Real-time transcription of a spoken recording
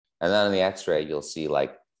And then on the x-ray, you'll see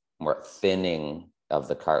like more thinning of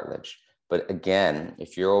the cartilage. But again,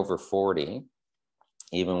 if you're over 40,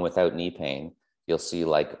 even without knee pain, you'll see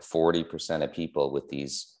like 40% of people with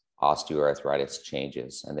these osteoarthritis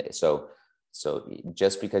changes. And so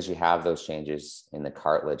just because you have those changes in the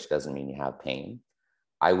cartilage doesn't mean you have pain.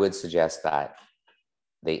 I would suggest that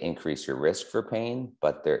they increase your risk for pain,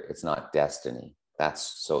 but it's not destiny.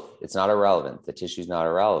 So it's not irrelevant. The tissue is not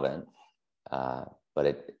irrelevant, but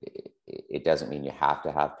it doesn't mean you have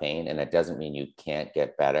to have pain, and it doesn't mean you can't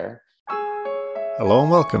get better. Hello and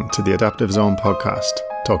welcome to the Adaptive Zone podcast,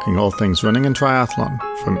 talking all things running and triathlon,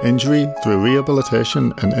 from injury through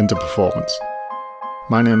rehabilitation and into performance.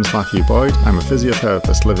 My name is Matthew Boyd. I'm a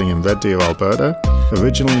physiotherapist living in Red Deer, Alberta,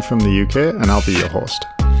 originally from the UK, and I'll be your host.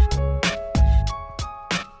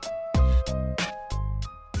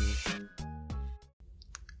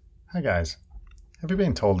 Hi guys, have you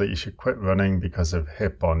been told that you should quit running because of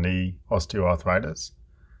hip or knee osteoarthritis?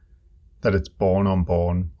 That it's bone on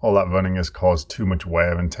bone, all that running has caused too much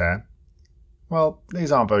wear and tear? Well,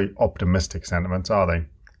 these aren't very optimistic sentiments, are they?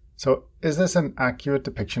 So is this an accurate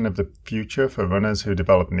depiction of the future for runners who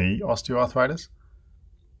develop knee osteoarthritis?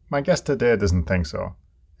 My guest today doesn't think so.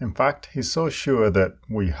 In fact, he's so sure that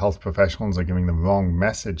we health professionals are giving the wrong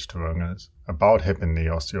message to runners about hip and knee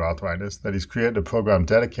osteoarthritis that he's created a program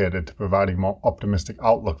dedicated to providing more optimistic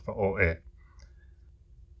outlook for OA.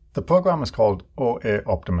 The program is called OA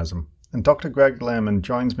Optimism, and Dr. Greg Lehman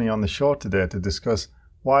joins me on the show today to discuss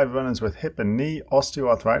why runners with hip and knee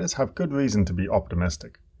osteoarthritis have good reason to be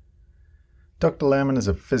optimistic. Dr. Lehman is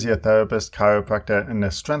a physiotherapist, chiropractor, and a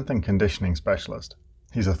strength and conditioning specialist.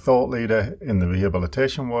 He's a thought leader in the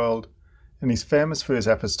rehabilitation world, and he's famous for his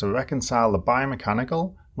efforts to reconcile the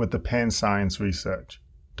biomechanical with the pain science research.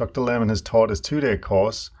 Dr. Lehman has taught his 2-day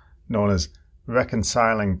course, known as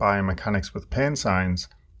Reconciling Biomechanics with Pain Science,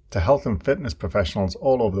 to health and fitness professionals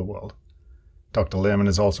all over the world. Dr. Lehman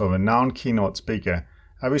is also a renowned keynote speaker.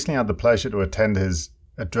 I recently had the pleasure to attend his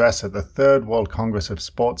address at the 3rd World Congress of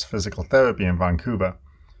Sports Physical Therapy in Vancouver.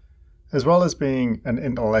 As well as being an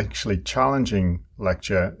intellectually challenging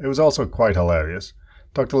lecture, it was also quite hilarious.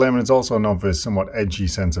 Dr. Lehman is also known for his somewhat edgy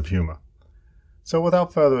sense of humor. So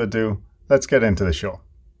without further ado, let's get into the show.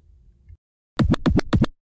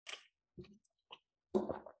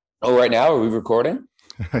 Oh, right now, are we recording?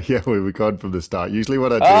 Yeah, we record from the start. Usually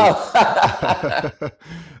what I do,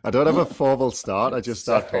 I don't have a formal start. I just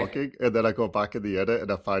start talking, and then I go back in the edit,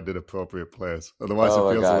 and I find an appropriate place. Otherwise,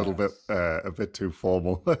 it feels a little bit, a bit too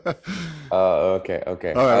formal. Okay. All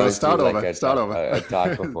right, let's start over. I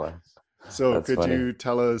talked before. So, That's could funny. you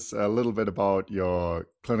tell us a little bit about your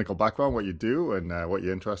clinical background, what you do, and what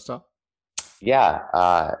your interests are?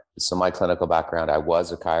 Yeah. So my clinical background, I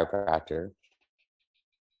was a chiropractor.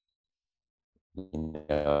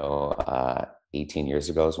 18 years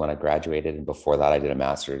ago is when I graduated. And before that, I did a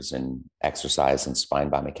master's in exercise and spine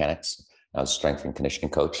biomechanics. I was a strength and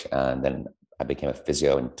conditioning coach. And then I became a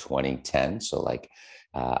physio in 2010. So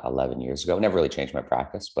 11 years ago. Never really changed my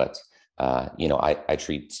practice, but I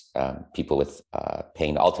treat people with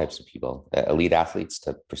pain, all types of people, elite athletes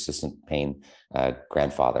to persistent pain,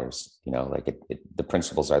 grandfathers, the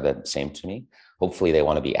principles are the same to me. Hopefully they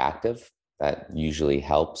want to be active. That usually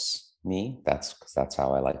helps me. That's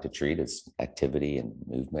how I like to treat, is activity and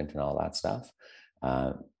movement and all that stuff.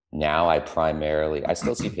 Now I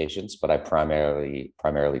still see patients, but I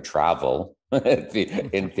primarily travel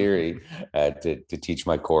in theory to teach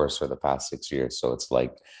my course for the past 6 years. So it's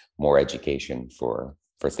like more education for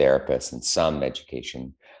therapists and some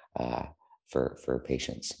education for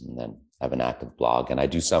patients. And then I have an active blog and I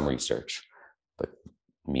do some research, but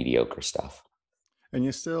mediocre stuff. And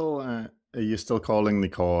are you still calling the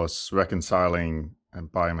course Reconciling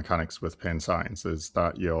Biomechanics with Pain Science? Is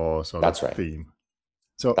that your sort of theme?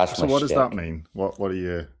 So what does that mean? What are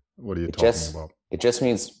you talking about? It just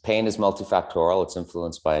means pain is multifactorial. It's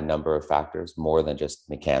influenced by a number of factors, more than just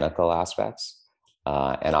mechanical aspects.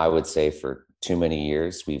 And I would say for too many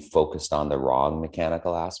years, we've focused on the wrong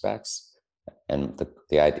mechanical aspects and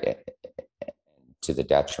the idea to the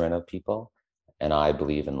detriment of people. And I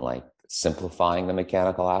believe in simplifying the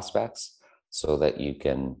mechanical aspects so that you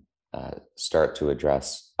can start to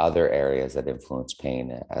address other areas that influence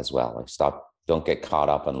pain as well. Don't get caught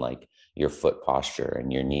up on your foot posture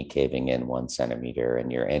and your knee caving in 1 centimeter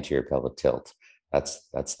and your anterior pelvic tilt. That's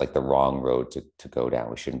the wrong road to go down.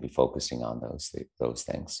 We shouldn't be focusing on those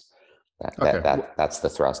things. That's the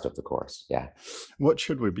thrust of the course. Yeah. What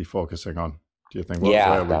should we be focusing on, do you think? Where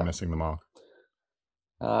are we missing the mark?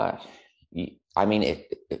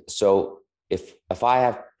 So if I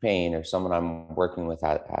have pain or someone I'm working with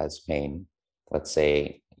has pain, let's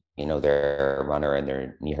say, they're a runner and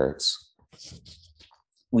their knee hurts,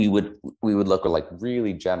 we would look at like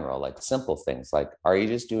really general, like simple things like, are you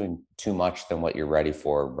just doing too much than what you're ready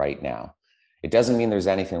for right now? It doesn't mean there's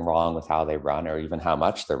anything wrong with how they run or even how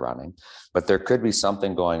much they're running, but there could be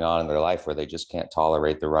something going on in their life where they just can't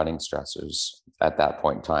tolerate the running stressors at that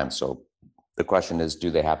point in time. So the question is,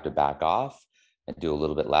 do they have to back off and do a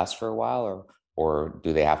little bit less for a while, or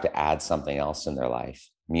do they have to add something else in their life?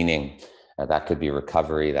 Meaning, that could be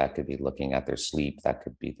recovery, that could be looking at their sleep, that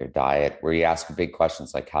could be their diet, where you ask big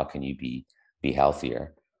questions like, how can you be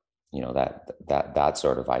healthier? That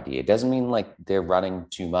sort of idea. It doesn't mean like they're running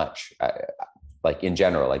too much. Like in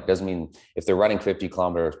general, like doesn't mean if they're running 50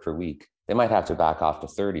 kilometers per week, they might have to back off to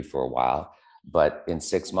 30 for a while, but in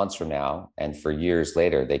 6 months from now and for years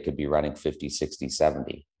later, they could be running 50, 60,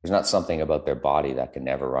 70. There's not something about their body that can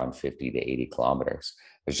never run 50 to 80 kilometers.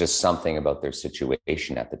 There's just something about their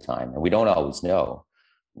situation at the time. And we don't always know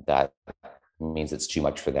that means it's too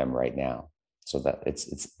much for them right now. So that it's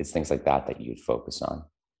things like that you'd focus on.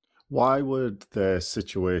 Why would their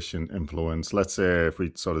situation influence, let's say if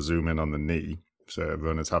we sort of zoom in on the knee, so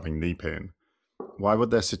everyone is having knee pain, why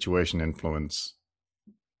would their situation influence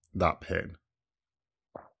that pain?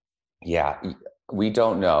 Yeah, we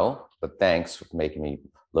don't know, but thanks for making me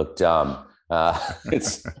look dumb.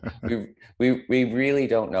 It's we really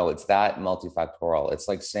don't know. It's that multifactorial. It's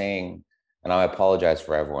like saying, and I apologize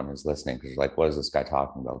for everyone who's listening because like, what is this guy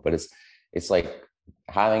talking about? But it's like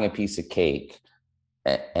having a piece of cake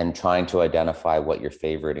and trying to identify what your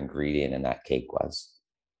favorite ingredient in that cake was.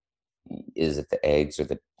 Is it the eggs or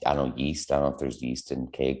I don't know, yeast? I don't know if there's yeast in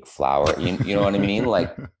cake, flour. You know what I mean?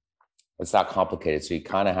 Like it's not complicated. So you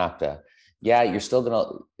kind of have to, yeah, you're still going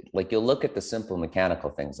to, like, you'll look at the simple mechanical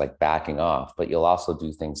things like backing off, but you'll also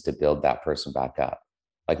do things to build that person back up.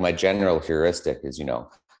 Like my general heuristic is,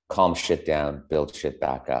 calm shit down, build shit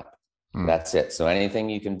back up. That's it. So anything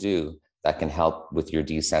you can do that can help with your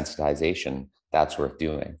desensitization, that's worth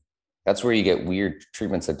doing. That's where you get weird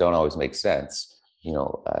treatments that don't always make sense.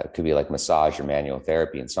 It could be like massage or manual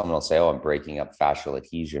therapy, and someone will say, oh, I'm breaking up fascial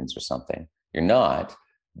adhesions or something. You're not,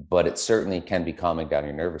 but it certainly can be calming down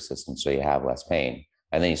your nervous system so you have less pain.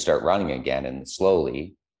 And then you start running again and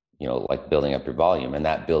slowly, like building up your volume, and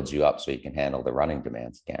that builds you up so you can handle the running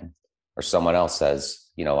demands again. Or someone else says,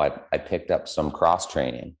 I picked up some cross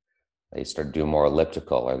training. They started doing more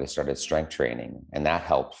elliptical, or they started strength training, and that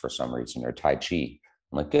helped for some reason, or Tai Chi.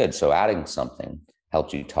 I'm like, good. So adding something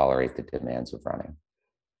helps you tolerate the demands of running.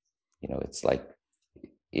 It's like,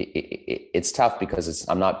 it's tough because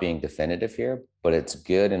I'm not being definitive here, but it's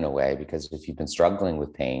good in a way, because if you've been struggling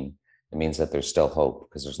with pain, it means that there's still hope,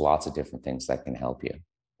 because there's lots of different things that can help you.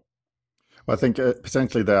 Well, I think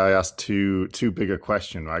potentially there I asked too big a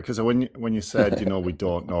question, right? Because when you said, we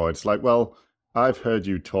don't know, it's like, well, I've heard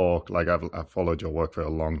you talk, like I've followed your work for a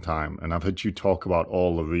long time, and I've heard you talk about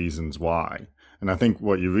all the reasons why. And I think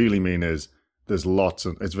what you really mean is there's lots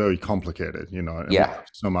of, it's very complicated, and Yeah. we have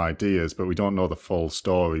some ideas, but we don't know the full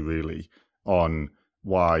story really on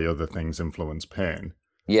why other things influence pain.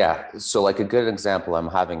 Yeah. So like a good example, I'm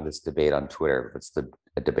having this debate on Twitter. It's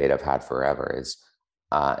a debate I've had forever is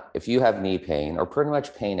if you have knee pain or pretty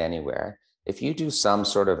much pain anywhere, if you do some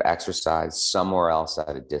sort of exercise somewhere else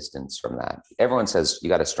at a distance from that, everyone says you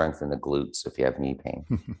got to strengthen the glutes if you have knee pain.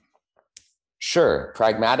 Sure,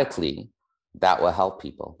 pragmatically, that will help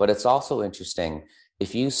people. But it's also interesting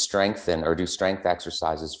if you strengthen or do strength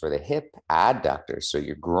exercises for the hip adductors, so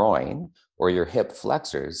your groin or your hip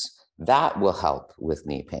flexors, that will help with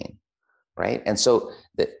knee pain, right? And so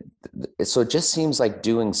it just seems like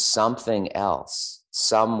doing something else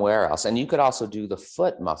somewhere else. And you could also do the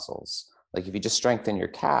foot muscles. Like if you just strengthen your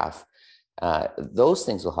calf, those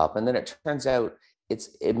things will help. And then it turns out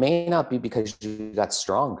it may not be because you got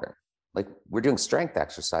stronger. Like we're doing strength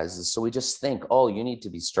exercises, so we just think, oh, you need to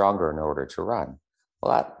be stronger in order to run.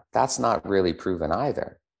 Well, that's not really proven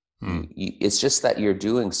either. It's just that you're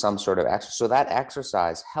doing some sort of exercise. So that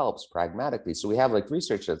exercise helps pragmatically. So we have like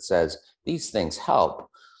research that says these things help,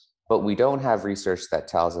 but we don't have research that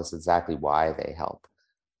tells us exactly why they help.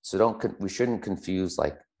 So we shouldn't confuse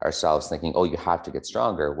like ourselves thinking, oh, you have to get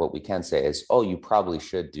stronger. What we can say is, oh, you probably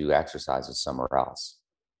should do exercises somewhere else.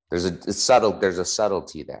 There's a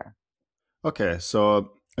subtlety there. Okay,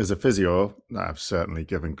 so as a physio, I've certainly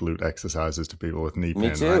given glute exercises to people with knee pain.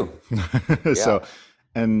 Me too. Right? Yeah. So,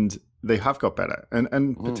 and they have got better.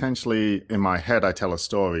 And potentially in my head, I tell a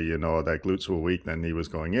story, their glutes were weak, their knee was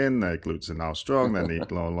going in, their glutes are now strong, their knee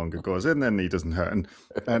no longer goes in, their knee doesn't hurt.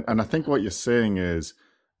 And I think what you're saying is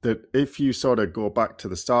that if you sort of go back to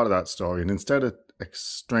the start of that story and instead of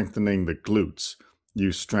strengthening the glutes,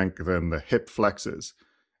 you strengthen the hip flexors,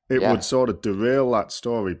 it would Yeah. sort of derail that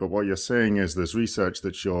story. But what you're saying is there's research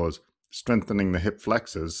that shows strengthening the hip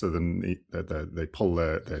flexors, so they pull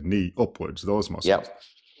their knee upwards, those muscles, Yep.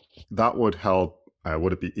 that would help.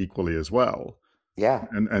 Would it be equally as well? Yeah.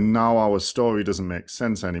 And now our story doesn't make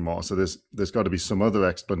sense anymore. So there's got to be some other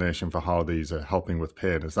explanation for how these are helping with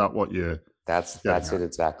pain. Is that what you're getting That's it at?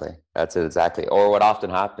 exactly. That's it exactly. Or what often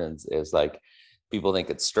happens is like people think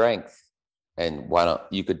it's strength, and why don't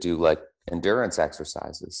you could do like endurance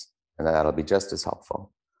exercises, and that'll be just as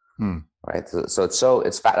helpful. Hmm. Right.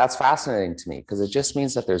 That's fascinating to me because it just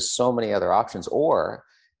means that there's so many other options. Or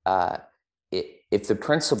uh, if the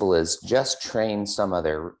principle is just train some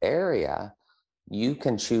other area, you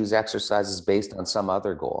can choose exercises based on some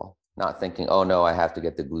other goal, not thinking, oh no, I have to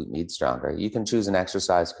get the glute med stronger. You can choose an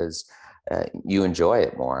exercise because you enjoy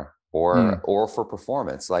it more, Hmm. or for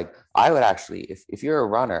performance. Like I would actually, if you're a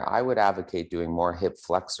runner, I would advocate doing more hip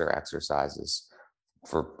flexor exercises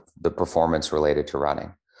for the performance related to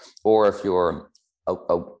running. Or if you're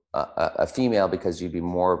a female, because you'd be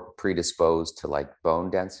more predisposed to like bone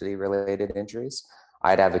density related injuries,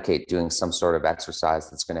 I'd advocate doing some sort of exercise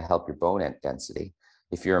that's going to help your bone density.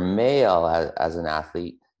 If you're a male as an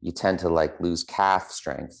athlete, you tend to like lose calf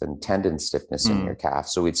strength and tendon stiffness in Hmm. your calf.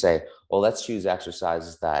 So we'd say, well, let's choose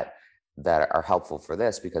exercises that are helpful for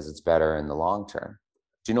this because it's better in the long term.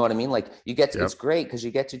 Do you know what I mean? Like it's Yep. great because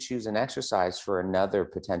you get to choose an exercise for another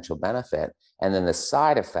potential benefit. And then the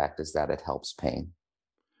side effect is that it helps pain.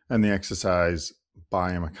 And the exercise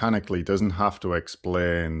biomechanically doesn't have to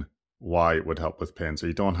explain why it would help with pain. So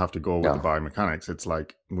you don't have to go with the No, biomechanics. It's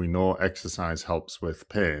like we know exercise helps with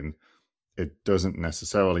pain. It doesn't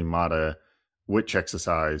necessarily matter which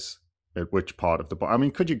exercise at which part of the body. I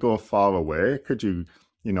mean, could you go far away? Could you,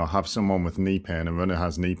 have someone with knee pain, a runner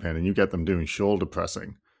has knee pain, and you get them doing shoulder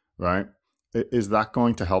pressing, right? Is that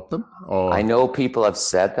going to help them? I Or know people have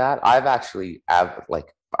said that. I've actually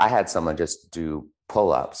like I had someone just do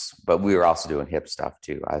pull-ups, but we were also doing hip stuff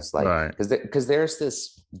too. I was like, right? because there's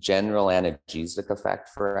this general analgesic effect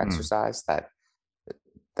for Hmm. exercise that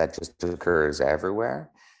just occurs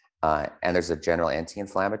everywhere, and there's a general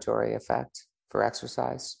anti-inflammatory effect for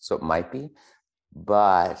exercise. So it might be,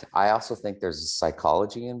 but I also think there's a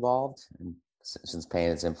psychology involved. And since pain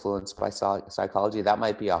is influenced by psychology, that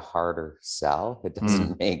might be a harder sell. It Hmm.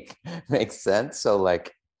 doesn't make sense. So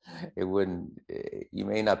like it wouldn't, you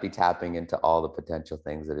may not be tapping into all the potential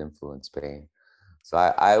things that influence pain. So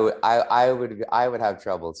I would have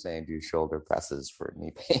trouble saying do shoulder presses for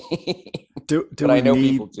knee pain, Do but I we know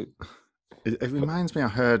people need? do. It reminds me. I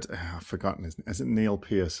heard. I've forgotten. Is it Neil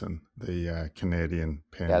Pearson, the Canadian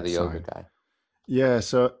Yeah, pain the yoga scientist? guy. Yeah,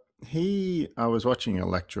 so I was watching a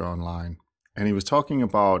lecture online and he was talking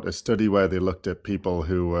about a study where they looked at people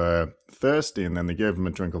who were thirsty and then they gave them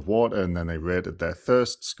a drink of water and then they rated their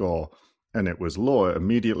thirst score and it was lower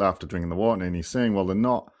immediately after drinking the water. And he's saying, well, they're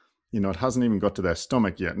not, it hasn't even got to their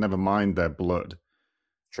stomach yet, never mind their blood,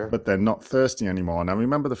 Sure. but they're not thirsty anymore. And I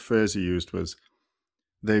remember the phrase he used was,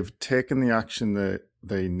 they've taken the action that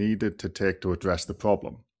they needed to take to address the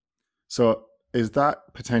problem. So is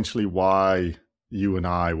that potentially why you and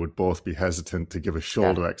I would both be hesitant to give a Yeah.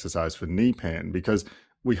 shoulder exercise for knee pain? Because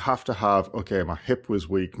we have to have, okay, my hip was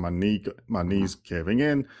weak, my Mhm. knee's caving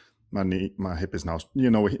in, my hip is now,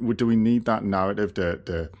 do we need that narrative?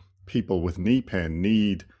 Do people with knee pain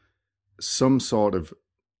need some sort of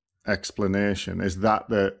explanation?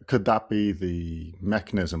 Could that be the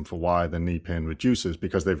mechanism for why the knee pain reduces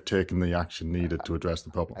because they've taken the action needed to address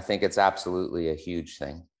the problem? I think it's absolutely a huge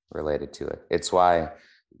thing related to it. It's why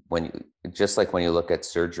when just like when you look at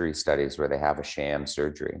surgery studies where they have a sham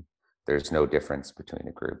surgery, there's no difference between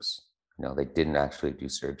the groups. They didn't actually do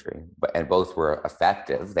surgery, and both were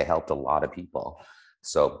effective. They helped a lot of people.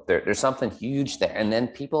 So there's something huge there. And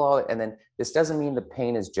then this doesn't mean the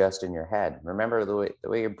pain is just in your head. Remember the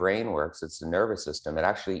way your brain works, it's the nervous system. It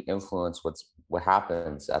actually influences what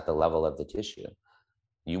happens at the level of the tissue.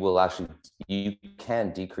 You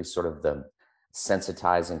can decrease sort of the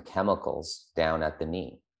sensitizing chemicals down at the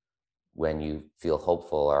knee when you feel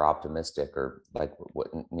hopeful or optimistic, or like what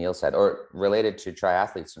Neil said, or related to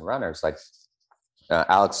triathletes and runners. Like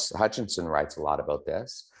Alex Hutchinson writes a lot about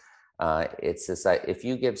this. It's this: if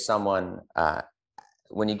you give someone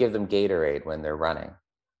when you give them Gatorade when they're running,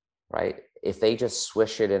 right? If they just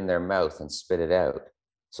swish it in their mouth and spit it out,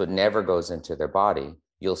 so it never goes into their body,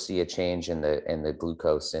 you'll see a change in the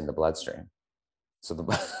glucose in the bloodstream. So the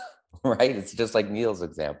right, it's just like Neil's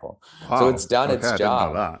example. So it's Wow. done Okay, its I didn't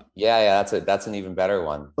know job. that. Yeah, yeah, that's an even better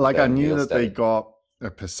one Like I than knew Neil's that they study. got a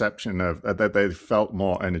perception of that they felt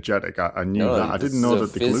more energetic. I knew that. No, I this didn't is know a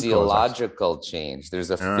that the glucose actually. physiological change.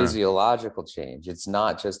 There's a Yeah. physiological change. It's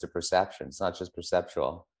not just a perception. It's not just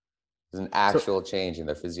perceptual. There's an So actual change in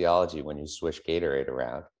the physiology when you swish Gatorade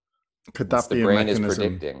around. could It's that the be a brain is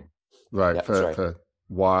mechanism, predicting. right, Yep, sorry. for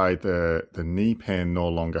why the knee pain no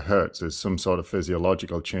longer hurts? There's some sort of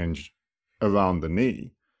physiological change around the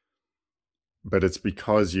knee, but it's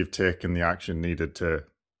because you've taken the action needed to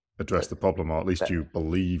address the problem, or at least That, you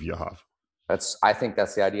believe you have. I think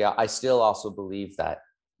that's the idea. I still also believe that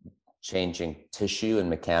changing tissue and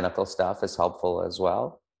mechanical stuff is helpful as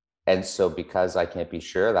well. And so because I can't be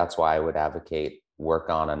sure, that's why I would advocate work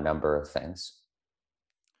on a number of things.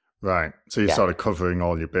 Right. So you're Yeah, sort of covering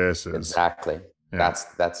all your bases. exactly. Yeah.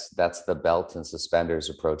 That's the belt and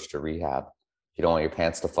suspenders approach to rehab. You don't want your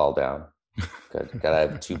pants to fall down. Good. Gotta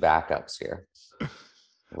have two backups here. Okay.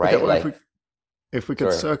 Right? Well, Like, if we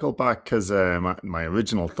could sorry. circle back, because my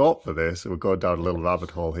original thought for this, we'll go down a little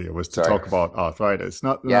rabbit hole here, was to Sorry. talk about arthritis.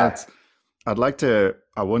 Yeah.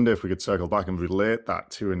 I wonder if we could circle back and relate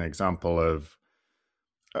that to an example of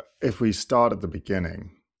if we start at the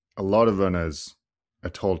beginning, a lot of runners are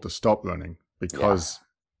told to stop running because,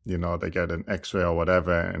 they get an x-ray or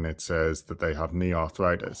whatever and it says that they have knee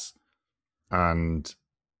arthritis. And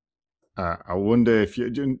I wonder if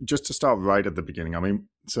just to start right at the beginning, I mean,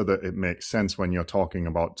 so that it makes sense when you're talking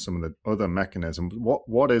about some of the other mechanisms,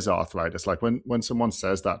 what is arthritis? Like when someone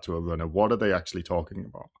says that to a runner, what are they actually talking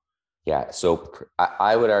about? Yeah. So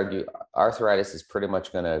I would argue arthritis is pretty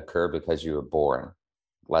much going to occur because you were born.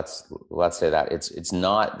 Let's say that it's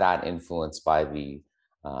not that influenced by the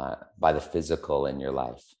physical in your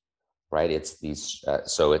life, right? It's these.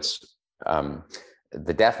 So it's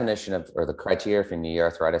the definition of or the criteria for knee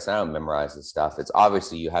arthritis. I don't memorize this stuff. It's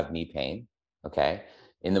obviously you have knee pain. Okay.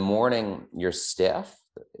 In the morning, you're stiff.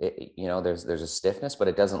 There's a stiffness, but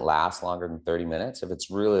it doesn't last longer than 30 minutes. If it's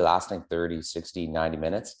really lasting 30, 60, 90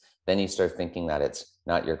 minutes, then you start thinking that it's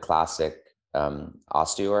not your classic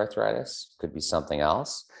osteoarthritis, could be something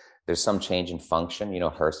else. There's some change in function,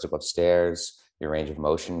 hurts to go upstairs, your range of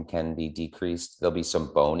motion can be decreased. There'll be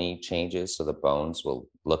some bony changes, so the bones will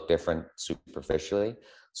look different superficially.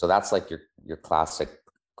 So that's like your classic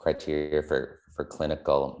criteria for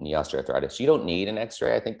clinical knee osteoarthritis. You don't need an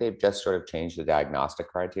x-ray. I think they've just sort of changed the diagnostic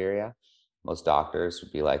criteria. Most doctors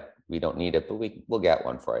would be like, we don't need it, but we'll get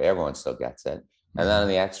one for you. Everyone still gets it. And then on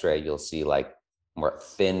the x-ray, you'll see like more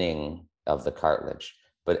thinning of the cartilage.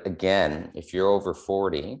 But again, if you're over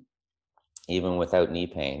 40, even without knee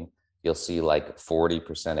pain, you'll see like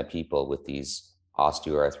 40% of people with these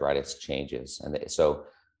osteoarthritis changes. And so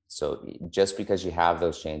just because you have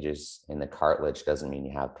those changes in the cartilage doesn't mean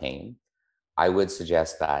you have pain. I would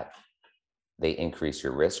suggest that they increase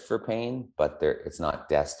your risk for pain, but it's not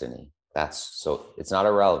destiny. It's not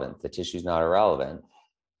irrelevant. The tissue's not irrelevant,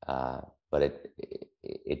 but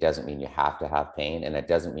it doesn't mean you have to have pain, and it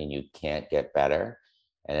doesn't mean you can't get better.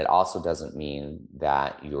 And it also doesn't mean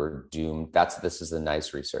that you're doomed. This is the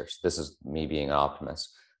nice research. This is me being an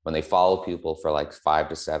optimist. When they follow people for like 5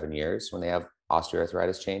 to 7 years, when they have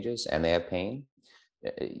osteoarthritis changes and they have pain,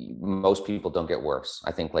 most people don't get worse.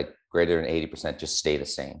 I think like greater than 80% just stay the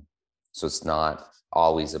same. So it's not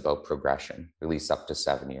always about progression, at least up to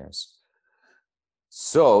 7 years.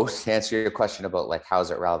 So to answer your question about like, how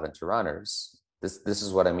is it relevant to runners? This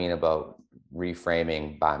is what I mean about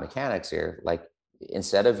reframing biomechanics here. Like,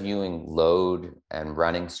 instead of viewing load and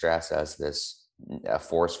running stress as a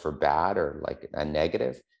force for bad or like a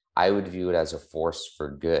negative, I would view it as a force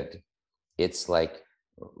for good. It's like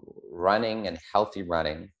running and healthy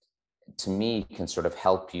running, to me, can sort of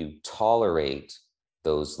help you tolerate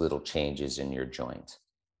those little changes in your joint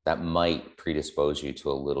that might predispose you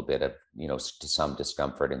to a little bit of, to some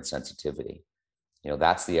discomfort and sensitivity.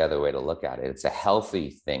 That's the other way to look at it. It's a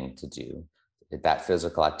healthy thing to do. That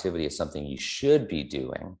physical activity is something you should be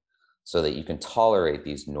doing so that you can tolerate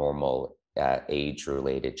these normal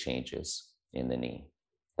age-related changes in the knee.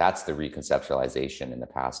 That's the reconceptualization in the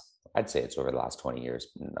past. I'd say it's over the last 20 years.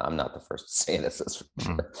 I'm not the first to say this, that's for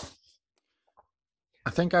sure.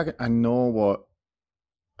 I think I know what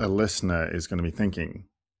a listener is going to be thinking.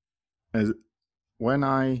 Is when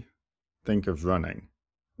I think of running,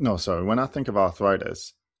 when I think of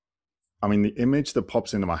arthritis, I mean, the image that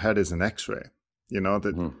pops into my head is an x-ray,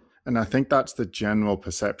 and I think that's the general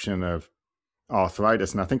perception of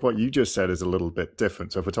arthritis. And I think what you just said is a little bit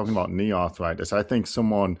different. So if we're talking about knee arthritis, I think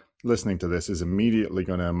someone listening to this is immediately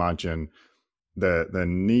going to imagine the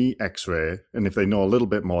knee x-ray. And if they know a little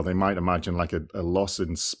bit more, they might imagine like a loss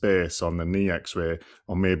in space on the knee x-ray,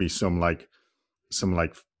 or maybe some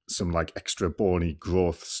extra bony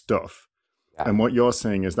growth stuff. Yeah. And what you're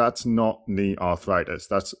saying is that's not knee arthritis.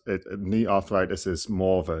 Knee arthritis is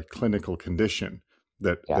more of a clinical condition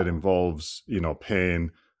that Yeah. involves,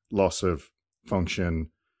 pain, loss of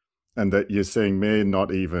function, and that you're saying may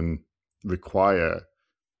not even require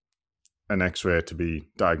an X-ray to be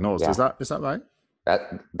diagnosed. Yeah. Is that right?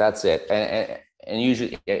 That's it. And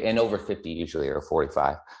usually, and over 50 usually, or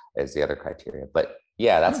 45 is the other criteria. But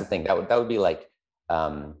yeah, that's Huh. the thing. That would be like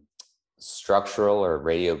um, structural or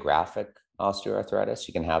radiographic osteoarthritis.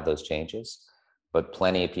 You can have those changes, but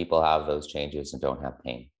plenty of people have those changes and don't have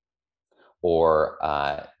pain. Or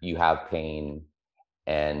you have pain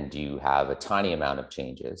and you have a tiny amount of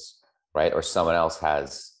changes, right? Or someone else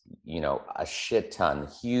has, a shit ton,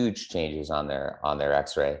 huge changes on their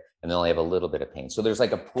X-ray, and they only have a little bit of pain. So there's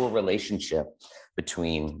like a poor relationship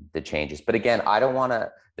between the changes. But again, I don't want to.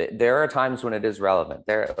 There are times when it is relevant.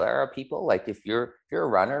 There are people, like if you're a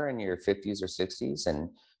runner in your 50s or 60s and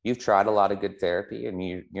you've tried a lot of good therapy and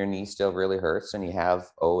your knee still really hurts and you have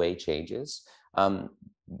OA changes.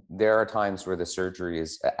 There are times where the surgery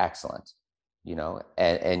is excellent,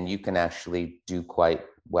 and you can actually do quite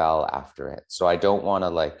well after it. So I don't want to,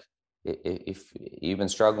 like, if you've been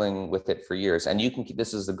struggling with it for years, and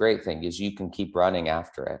this is the great thing, is you can keep running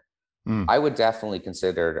after it. Mm. I would definitely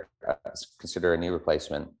consider a knee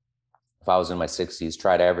replacement. If I was in my 60s,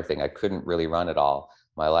 tried everything, I couldn't really run at all.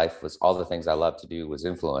 My life was, all the things I love to do was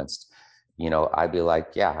influenced. I'd be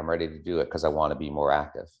like, yeah, I'm ready to do it because I want to be more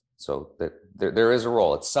active. So there is a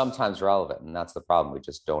role. It's sometimes relevant, and that's the problem. We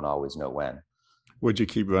just don't always know when. Would you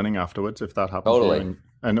keep running afterwards if that happened to you? Totally.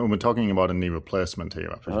 And we're talking about a knee replacement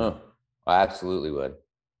here, I presume. I absolutely would.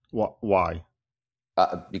 Why?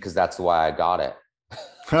 Because that's why I got it.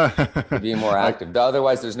 To be more active.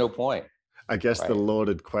 Otherwise, there's no point. I guess Right? The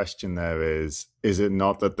loaded question there is it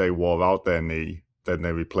not that they wore out their knee, then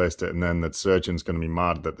they replaced it, and then the surgeon's going to be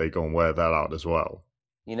mad that they go and wear that out as well?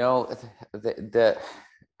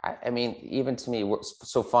 I mean, even to me,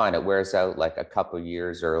 so fine, it wears out like a couple of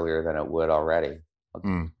years earlier than it would already.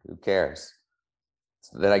 Mm. Who cares?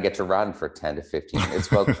 So then I get to run for 10 to 15. It's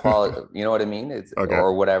about quality. You know what I mean? Okay.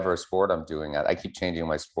 Or whatever sport I'm doing. I keep changing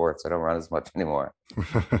my sports. I don't run as much anymore.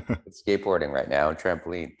 It's skateboarding right now and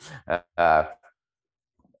trampoline.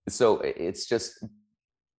 So it's just,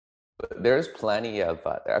 there's plenty of,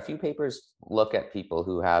 there are a few papers look at people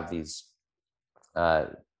who have these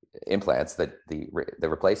implants, that the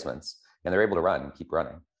replacements, and they're able to run and keep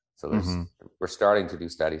running. So we're starting to do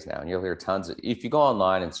studies now, and you'll hear tons if you go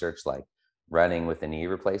online and search like running with a knee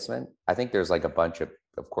replacement, I think there's like a bunch of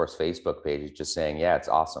course, Facebook pages just saying, yeah, it's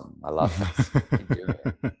awesome. I love this. Keep doing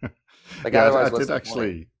it. Like, yeah, otherwise, I did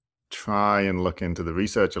actually try and look into the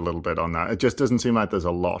research a little bit on that. It just doesn't seem like there's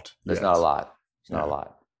a lot. There's not a lot. There's not a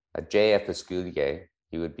lot. J.F. Escudier,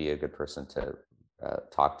 he would be a good person to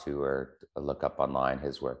talk to or look up online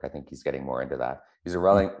his work. I think he's getting more into that. He's a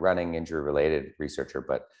running injury related researcher,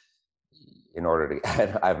 but in order to,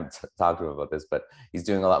 I haven't talked to him about this, but he's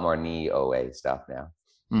doing a lot more knee OA stuff now.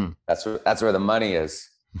 That's where the money is.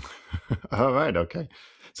 All right. Okay.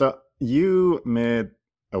 So you made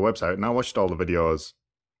a website, and I watched all the videos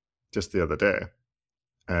just the other day,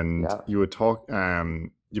 and you were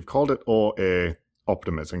you've called it OA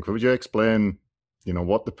Optimism. Could you explain,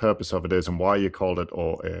 what the purpose of it is and why you called it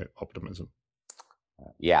OA Optimism?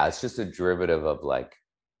 Yeah, it's just a derivative of like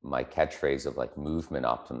my catchphrase of like movement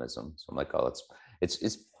optimism. So I'm like, oh, it's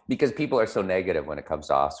because people are so negative when it comes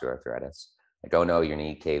to osteoarthritis. Like, oh no, your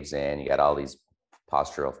knee caves in, you got all these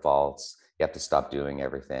postural faults, you have to stop doing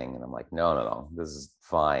everything. And I'm like, no, this is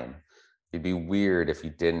fine. It'd be weird if you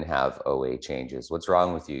didn't have OA changes. What's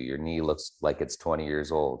wrong with you? Your knee looks like it's 20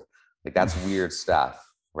 years old. Like, that's weird stuff,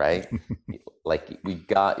 right? Like,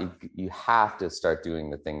 you have to start doing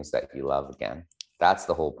the things that you love again. That's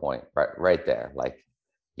the whole point, right there. Like,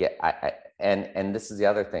 yeah, and this is the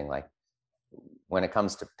other thing, like when it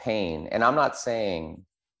comes to pain, and I'm not saying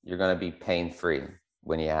you're going to be pain-free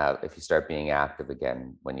if you start being active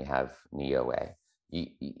again, when you have knee OA.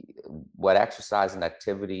 What exercise and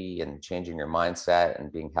activity and changing your mindset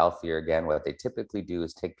and being healthier again, what they typically do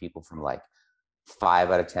is take people from like 5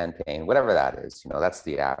 out of 10 pain, whatever that is, that's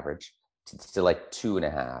the average, to like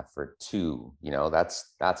 2.5 or 2,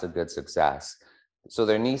 that's a good success. So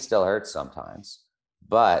their knee still hurts sometimes,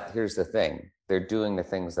 but here's the thing, they're doing the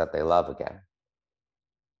things that they love again,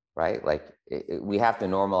 right? Like, we have to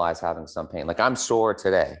normalize having some pain. Like, I'm sore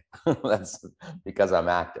today. That's because I'm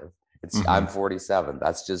active. I'm 47.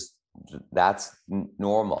 That's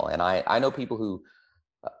normal. And I know people who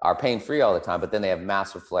are pain-free all the time, but then they have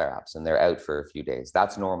massive flare-ups and they're out for a few days.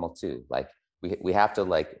 That's normal too. Like, we have to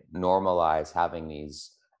like normalize having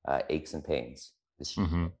these aches and pains.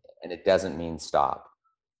 And it doesn't mean stop,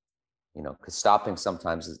 because stopping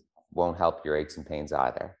sometimes won't help your aches and pains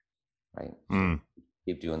either, right? So Mm.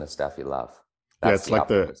 keep doing the stuff you love. Yeah, That's the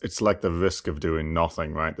optimism. it's like the risk of doing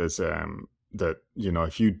nothing, right? There's that,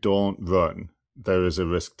 if you don't run, there is a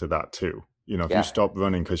risk to that too. If you Yeah, stop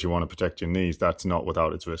running because you want to protect your knees, that's not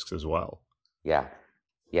without its risks as well. yeah,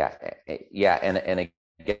 yeah, yeah. And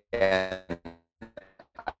again,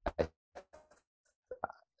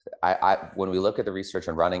 when we look at the research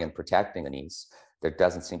on running and protecting the knees, there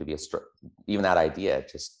doesn't seem to be even that idea.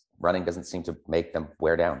 Just running doesn't seem to make them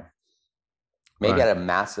wear down. Maybe Right. at a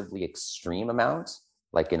massively extreme amount,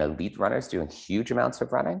 like in elite runners doing huge amounts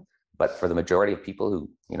of running. But for the majority of people who,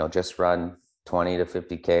 just run 20 to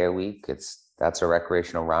 50K a week, that's a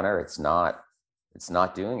recreational runner. It's not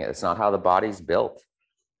doing it. It's not how the body's built,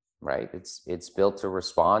 right? It's built to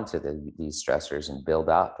respond to these stressors and build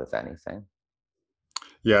up, if anything.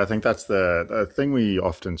 Yeah, I think that's the thing we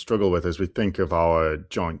often struggle with is we think of our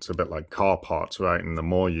joints a bit like car parts, right? And the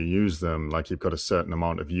more you use them, like you've got a certain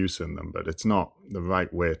amount of use in them, but it's not the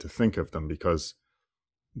right way to think of them because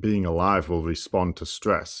being alive will respond to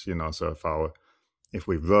stress, So if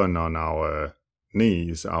we run on our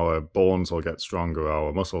knees, our bones will get stronger,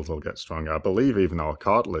 our muscles will get stronger. I believe even our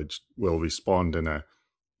cartilage will respond in a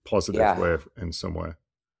positive Yeah, way in some way.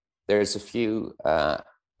 there's a few.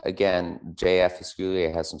 Again, JF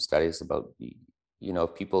Esculier has some studies about,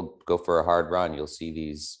 if people go for a hard run, you'll see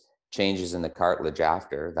these changes in the cartilage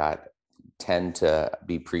after that tend to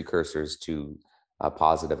be precursors to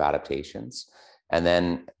positive adaptations. And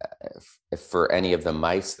then if for any of the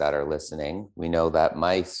mice that are listening, we know that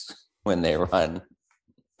mice, when they run,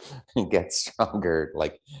 get stronger,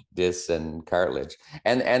 like discs and cartilage.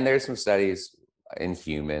 And there's some studies in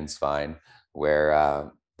humans, fine,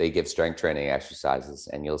 where they give strength training exercises,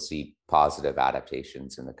 and you'll see positive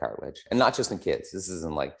adaptations in the cartilage, and not just in kids. This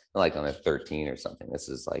isn't like on a 13 or something. This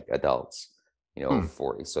is like adults, Hmm.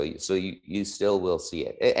 40. So you still will see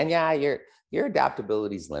it, and yeah, your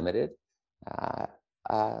adaptability is limited.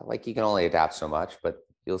 Uh, like you can only adapt so much, but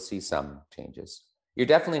you'll see some changes. You're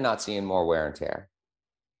definitely not seeing more wear and tear,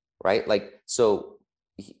 right? Like, so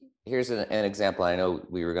here's an example. I know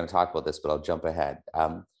we were going to talk about this, but I'll jump ahead.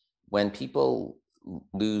 When people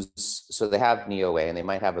lose, so they have knee OA and they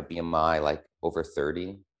might have a BMI like over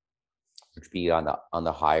 30, which would be on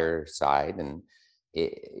the higher side, and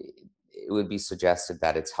it would be suggested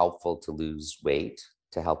that it's helpful to lose weight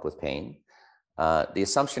to help with pain. The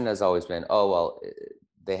assumption has always been, oh well,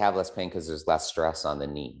 they have less pain because there's less stress on the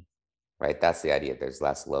knee, right? That's the idea. There's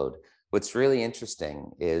less load. What's really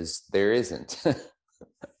interesting is there isn't.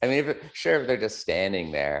 I mean, if they're just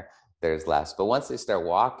standing there, there's less. But once they start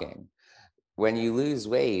walking, when you lose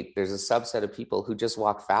weight, there's a subset of people who just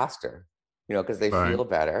walk faster, because they Right. feel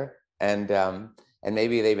better, and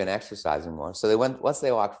maybe they've been exercising more. So once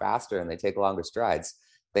they walk faster and they take longer strides,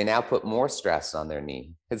 they now put more stress on their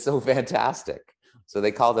knee. It's so fantastic. So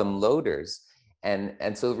they call them loaders,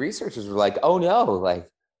 and so researchers were like, oh no, like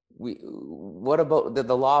what about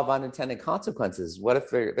the law of unintended consequences? What if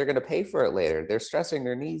they're going to pay for it later? They're stressing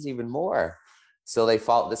their knees even more. So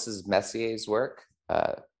this is Messier's work,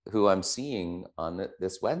 who I'm seeing on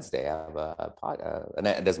this Wednesday. I have a pod, and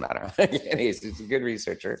it doesn't matter. Anyways, he's a good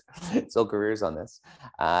researcher. Still careers on this.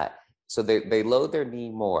 So they load their knee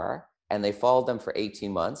more, and they followed them for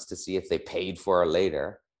 18 months to see if they paid for it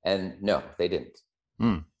later. And no, they didn't.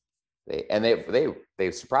 Hmm.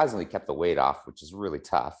 They surprisingly kept the weight off, which is really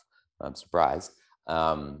tough. I'm surprised.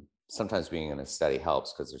 Sometimes being in a study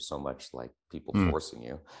helps because there's so much like people Hmm. forcing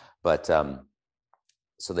you. But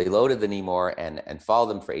so they loaded the knee more and followed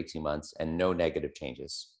them for 18 months, and no negative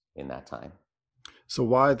changes in that time. So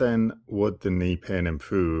why then would the knee pain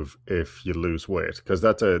improve if you lose weight? Because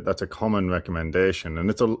that's a common recommendation, and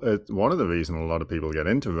it's one of the reasons a lot of people get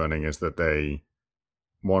into running is that they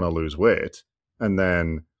want to lose weight, and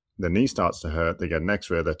then the knee starts to hurt. They get an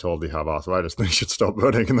X-ray. They're told they have arthritis. They should stop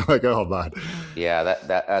running, and they're like, "Oh man." Yeah,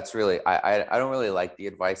 that's really I don't really like the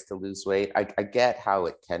advice to lose weight. I get how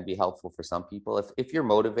it can be helpful for some people. If you're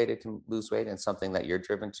motivated to lose weight and something that you're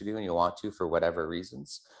driven to do and you want to for whatever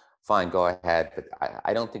reasons, fine, go ahead. But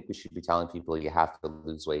I don't think we should be telling people you have to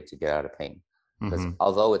lose weight to get out of pain. Because Mm-hmm.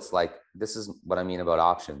 although it's like, this is what I mean about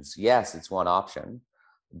options. Yes, it's one option,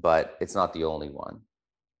 but it's not the only one.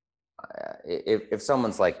 If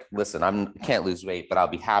someone's like, listen, can't lose weight, but I'll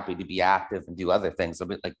be happy to be active and do other things, I'll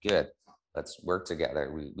be like, good, let's work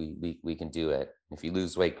together. We can do it. If you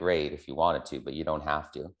lose weight, great, if you wanted to, but you don't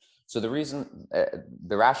have to. So the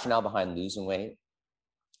rationale behind losing weight,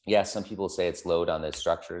 yes, some people say it's load on the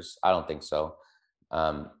structures. I don't think so.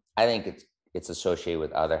 I think it's associated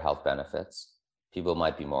with other health benefits. People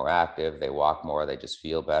might be more active, they walk more, they just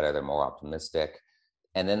feel better, they're more optimistic.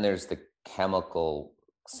 And then there's the chemical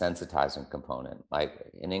sensitizing component.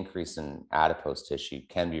 Like an increase in adipose tissue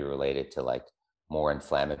can be related to like more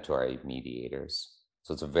inflammatory mediators.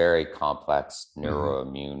 So it's a very complex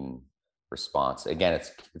neuroimmune response. Again,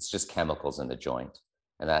 it's just chemicals in the joint,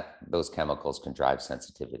 and that those chemicals can drive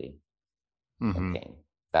sensitivity and pain.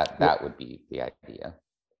 That would be the idea.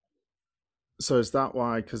 So is that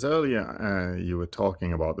why, because earlier you were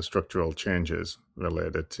talking about the structural changes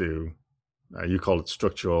related to, you call it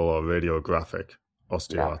structural or radiographic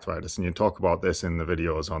osteoarthritis, and you talk about this in the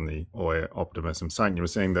videos on the OA Optimism site, and you were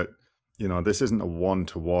saying that, this isn't a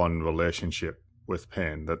one-to-one relationship with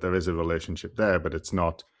pain, that there is a relationship there, but it's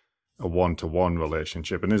not a one-to-one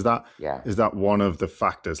relationship. And is that one of the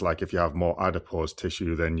factors, like if you have more adipose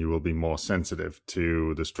tissue, then you will be more sensitive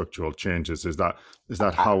to the structural changes? Is that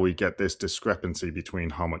how we get this discrepancy between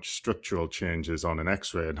how much structural changes on an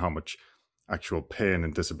x-ray and how much actual pain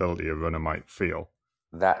and disability a runner might feel?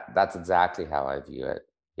 That's exactly how I view it.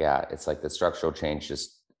 Yeah, it's like the structural change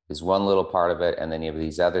just is one little part of it, and then you have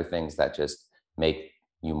these other things that just make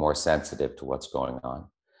you more sensitive to what's going on.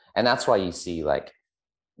 And that's why you see like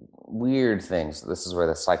weird things. This is where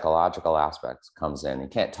the psychological aspect comes in. You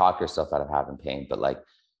can't talk yourself out of having pain, but like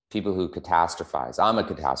people who catastrophize, I'm a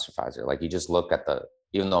catastrophizer. Like you just look at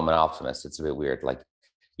even though I'm an optimist, it's a bit weird. Like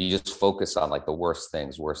you just focus on like the worst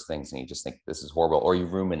things, and you just think this is horrible, or you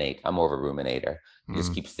ruminate. I'm more of a ruminator. You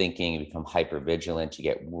just keep thinking, you become hyper vigilant, you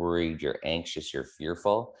get worried, you're anxious, you're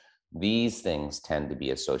fearful. These things tend to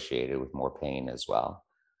be associated with more pain as well.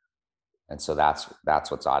 And so that's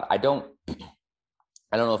what's odd. I don't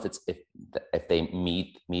know if they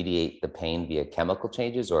mediate the pain via chemical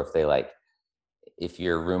changes, or if they if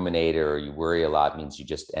you're a ruminator or you worry a lot, means you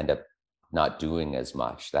just end up not doing as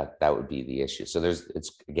much. That would be the issue. So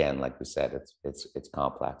it's again, like we said, it's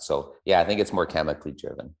complex. So yeah, I think it's more chemically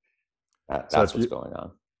driven. That's what's going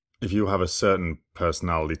on. If you have a certain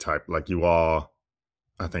personality type, like you are,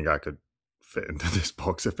 I think I could fit into this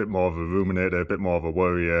box, a bit more of a ruminator, a bit more of a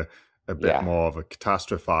worrier, a bit more of a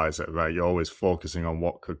catastrophizer, right? You're always focusing on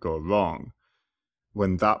what could go wrong.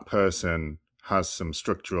 When that person has some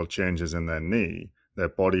structural changes in their knee, their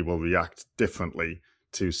body will react differently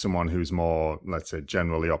to someone who's more, let's say,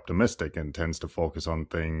 generally optimistic and tends to focus on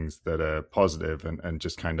things that are positive and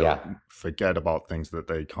just kind of forget about things that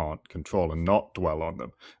they can't control and not dwell on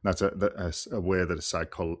them. And that's a way that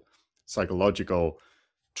a psychological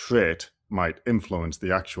trait might influence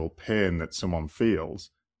the actual pain that someone feels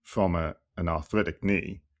from an arthritic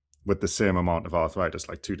knee, with the same amount of arthritis,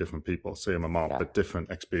 like two different people, same amount, but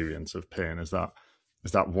different experience of pain. Is that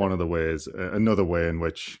one of the ways, another way in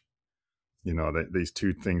which, these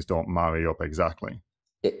two things don't marry up exactly?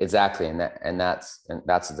 Exactly. And that's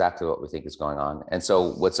exactly what we think is going on. And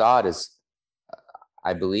so what's odd is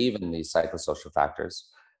I believe in these psychosocial factors.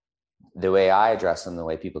 The way I address them, the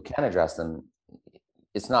way people can address them,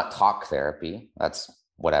 it's not talk therapy. That's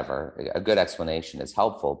whatever. A good explanation is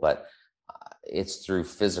helpful, but it's through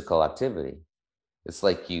physical activity. It's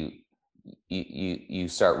like you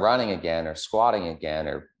start running again, or squatting again,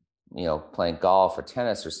 or playing golf or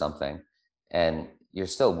tennis or something, and you're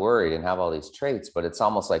still worried and have all these traits, but it's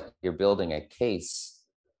almost like you're building a case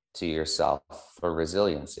to yourself for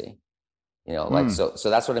resiliency. So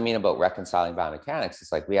that's what I mean about reconciling biomechanics.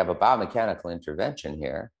 It's like we have a biomechanical intervention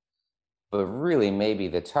here, but really maybe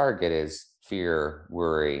the target is fear,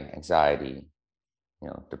 worry, anxiety,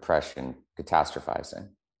 depression, catastrophizing,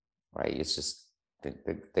 right? It's just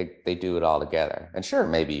they do it all together. And sure,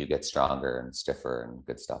 maybe you get stronger and stiffer and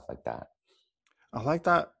good stuff like that. I like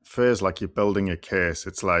that phrase, like you're building a case.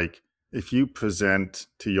 It's like if you present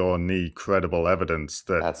to your knee credible evidence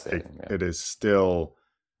that it is still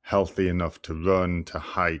healthy enough to run, to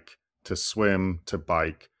hike, to swim, to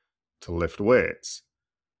bike, to lift weights,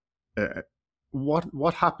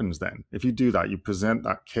 what happens then? If you do that, you present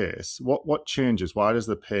that case, what changes? Why does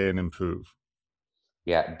the pain improve?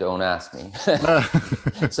 Yeah, don't ask me.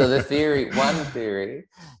 So one theory,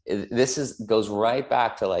 goes right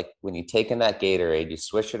back to like when you take in that Gatorade, you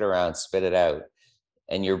swish it around, spit it out,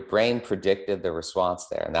 and your brain predicted the response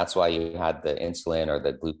there. And that's why you had the insulin or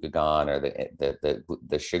the glucagon or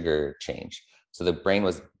the sugar change. So the brain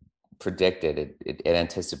was predicted, it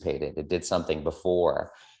anticipated, it did something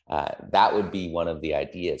before. That would be one of the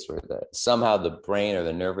ideas, where somehow the brain or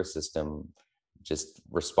the nervous system just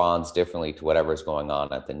responds differently to whatever is going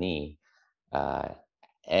on at the knee.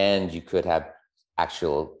 And you could have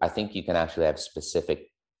I think you can actually have specific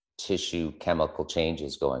tissue chemical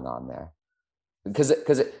changes going on there. Because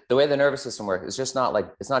the way the nervous system works, it's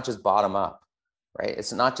not just bottom up. right?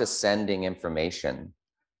 It's not just sending information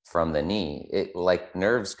from the knee. It like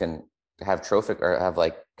nerves can have trophic or have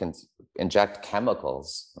like can inject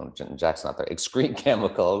chemicals. Inject's not there. Excrete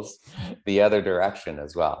chemicals the other direction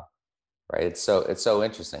as well, right? It's so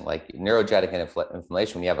interesting. Like neurogenic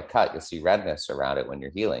inflammation, when you have a cut, you'll see redness around it when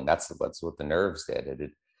you're healing. That's what the nerves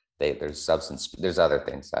did. There's other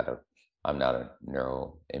things I'm not a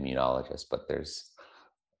neuroimmunologist, but there's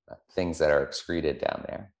things that are excreted down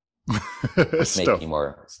there which make you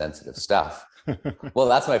more sensitive stuff. Well,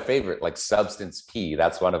 that's my favorite, like substance P.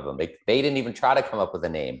 That's one of them. They didn't even try to come up with a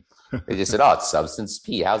name. They just said, oh, it's substance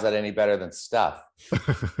P. How's that any better than stuff?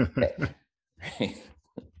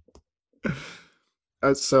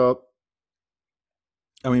 So,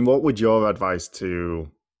 I mean, what would your advice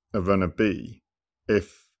to a runner be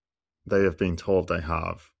if they have been told they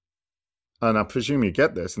have? And I presume you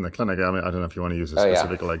get this in the clinic. I mean, I don't know if you want to use a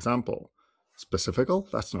specific example. Specifical?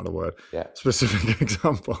 That's not a word. Yeah. Specific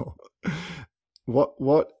example.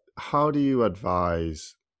 How do you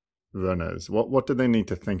advise runners? What do they need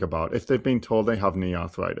to think about if they've been told they have knee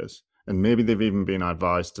arthritis and maybe they've even been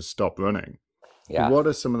advised to stop running? Yeah. What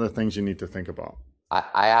are some of the things you need to think about?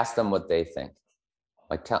 I ask them what they think.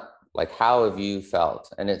 Like how have you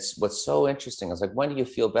felt? And it's what's so interesting is like, when do you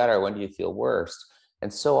feel better? When do you feel worse?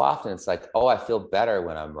 And so often it's like, oh, I feel better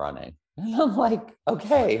when I'm running. And I'm like,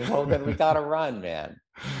 okay, well, then we got to run, man.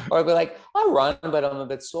 Or I'd be like, I run, but I'm a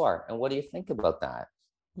bit sore. And what do you think about that?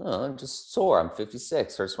 No, I'm just sore. I'm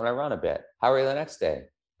 56. Hurts when I run a bit. How are you the next day?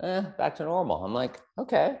 Back to normal. I'm like,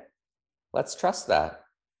 okay, let's trust that.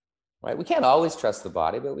 Right? We can't always trust the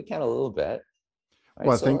body, but we can a little bit. Right?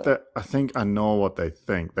 Well, I think I know what they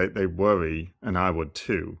think. They worry, and I would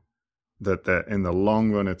too, that in the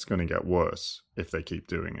long run it's going to get worse if they keep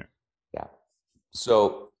doing it. Yeah.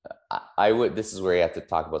 So this is where you have to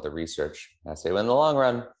talk about the research. I say, well, in the long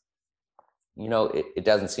run, it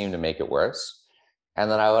doesn't seem to make it worse. And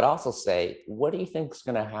then I would also say, what do you think is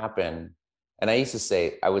going to happen? And I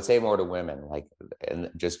would say more to women, like, and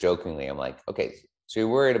just jokingly, I'm like, okay, so you're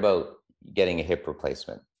worried about getting a hip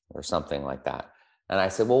replacement or something like that. And I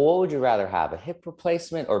said, well, what would you rather have, a hip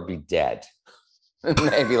replacement or be dead? And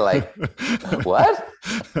they'd be like, what?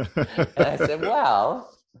 And I said,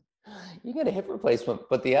 well, you get a hip replacement,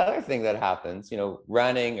 but the other thing that happens,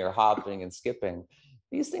 running or hopping and skipping,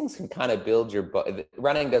 these things can kind of build your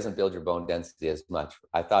running doesn't build your bone density as much.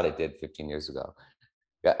 I thought it did 15 years ago.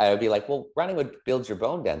 I would be like, well, running would build your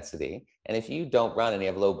bone density. And if you don't run and you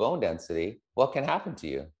have low bone density, what can happen to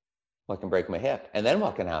you? Well, I can break my hip. And then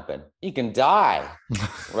what can happen? You can die,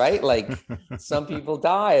 right? Like some people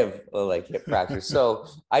die of like hip fractures. So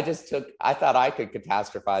I thought I could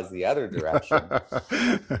catastrophize the other direction. But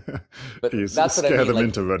that's what I mean. Scare them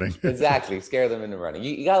into running. Exactly. Scare them into running.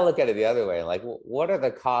 You got to look at it the other way. Like, what are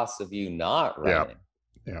the costs of you not running?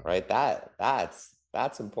 Yeah. Right.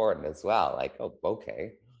 That's important as well. Like, oh,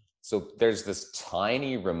 okay. So there's this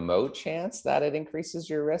tiny remote chance that it increases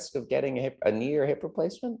your risk of getting a knee or hip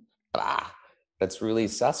replacement. That's really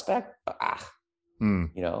suspect. If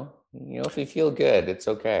you feel good, it's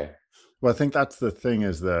okay. Well, I think that's the thing,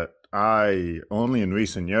 is that I only in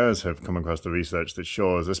recent years have come across the research that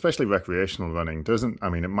shows, especially recreational running,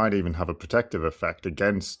 it might even have a protective effect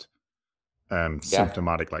against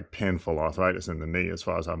symptomatic, like painful arthritis in the knee, as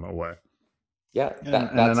far as I'm aware. Yeah.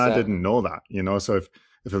 And I didn't know that, so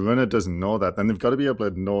if a runner doesn't know that, then they've got to be able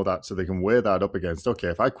to know that so they can weigh that up against, okay,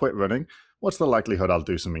 if I quit running, what's the likelihood I'll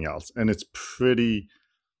do something else? And it's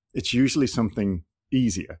usually something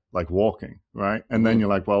easier, like walking, right? And then you're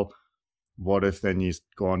like, well, what if then you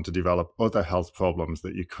go on to develop other health problems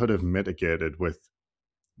that you could have mitigated with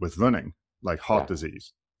running, like heart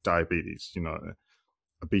disease, diabetes,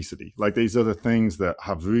 obesity, like these other things that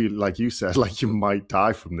have really, like you said, like you might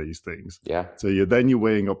die from these things. Yeah. So you're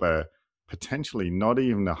weighing up a potentially not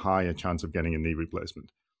even a higher chance of getting a knee replacement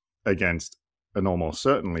against an almost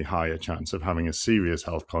certainly higher chance of having a serious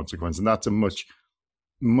health consequence. And that's a much,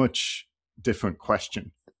 much different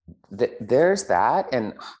question. There's that.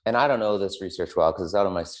 And I don't know this research well because it's out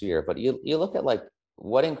of my sphere, but you look at like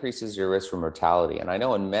what increases your risk for mortality. And I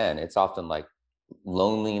know in men, it's often like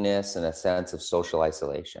loneliness and a sense of social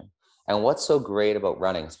isolation. And what's so great about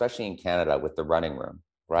running, especially in Canada with the running room,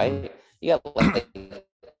 right? You got like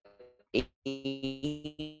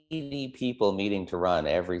 80 people meeting to run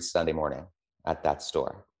every Sunday morning at that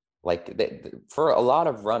store. Like for a lot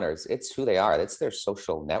of runners, it's who they are. It's their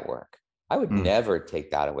social network. I would never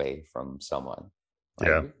take that away from someone. Like,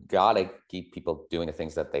 yeah. You gotta keep people doing the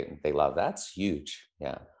things that they love. That's huge.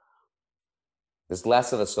 Yeah. There's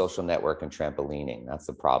less of a social network and trampolining. That's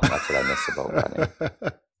the problem. That's what I miss about running.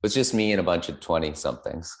 was just me and a bunch of 20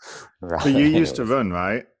 somethings. But you used to Anyways, run,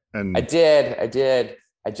 right? I And did. I did.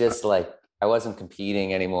 I uh, just like, I wasn't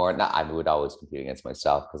competing anymore. Not, I would always compete against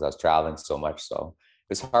myself because I was traveling so much. So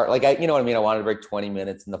it was hard. Like, you know what I mean? I wanted to break 20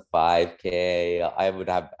 minutes in the 5K.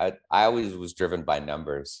 I always was driven by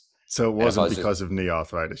numbers. so it And if I wasn't was just, because of knee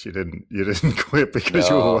arthritis. You didn't quit because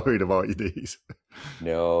you were no, worried about your knees.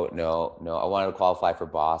 no. I wanted to qualify for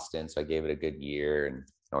Boston. So I gave it a good year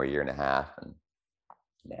or a year and a half. And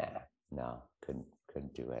nah, no,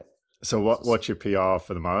 couldn't do it. So It's just, what's your PR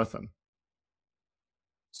for the marathon?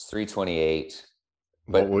 it's 3:28.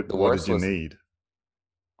 But the What did worst you was need?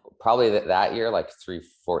 probably that year, like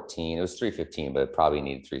 3:14. It was 3:15, but it probably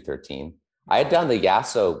needed 3:13. I had done the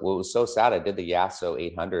Yasso. What was so sad, I did the Yasso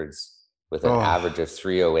 800s with an average Oh, of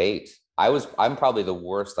 3:08. I'm probably the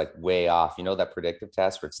worst, like way off. You know that predictive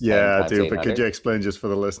test where it's 10 yeah, I times do. But could 800? you explain just for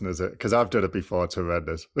the listeners? Because I've done it before. It's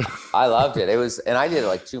horrendous. I loved it. It was, and I did it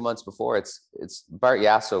like 2 months before. It's Bart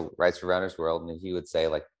Yasso writes for Runner's World, and he would say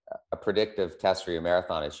like a predictive test for your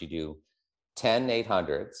marathon is you do 10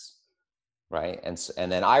 800s, right?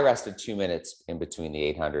 And then I rested 2 minutes in between the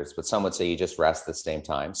 800s, but some would say you just rest at the same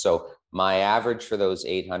time. So my average for those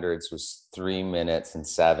 800s was 3 minutes and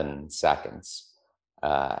 7 seconds,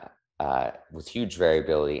 uh, with huge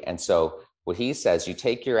variability. And so what he says, you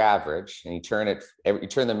take your average and you turn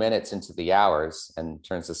the minutes into the hours and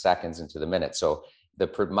turns the seconds into the minutes. So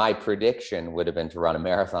my prediction would have been to run a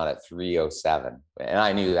marathon at 3:07, and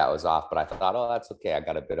I knew that was off, but I thought, oh, that's okay. I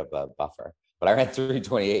got a bit of a buffer. But I ran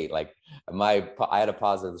 3:28. Like I had a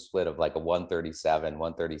positive split of like a 1:37,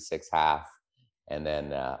 1:36 half, and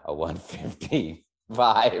then a 1:55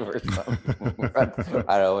 or something.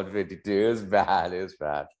 I don't know, 1:52. It was bad. It was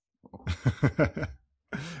bad.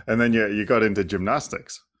 And then you got into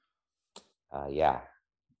gymnastics. Yeah,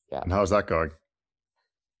 yeah. And how's that going?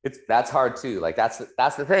 That's hard too. Like that's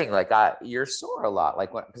the thing. Like you're sore a lot.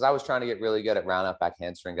 Like because I was trying to get really good at round up, back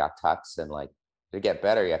handspring, back tucks, and like to get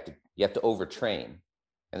better, you have to overtrain.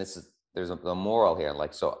 And there's a moral here.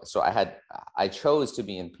 Like so I chose to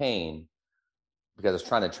be in pain because I was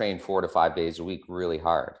trying to train 4 to 5 days a week really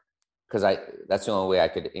hard because that's the only way I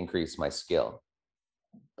could increase my skill.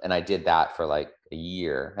 And I did that for like a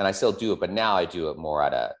year, and I still do it, but now I do it more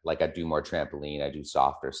I do more trampoline, I do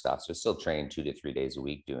softer stuff. So I still train 2 to 3 days a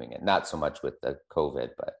week doing it. Not so much with the COVID,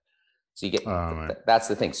 but so you get, Right. that's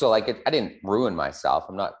the thing. So like I didn't ruin myself.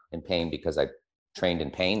 I'm not in pain because I trained in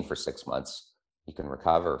pain for 6 months. You can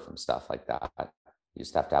recover from stuff like that. You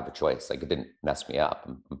just have to have a choice. Like it didn't mess me up.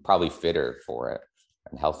 I'm probably fitter for it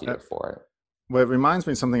and Uh, healthier for it. well, it reminds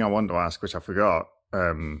me of something I wanted to ask, which I forgot.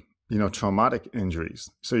 Traumatic injuries.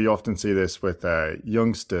 So you often see this with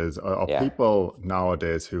youngsters or Yeah. people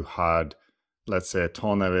nowadays who had, let's say,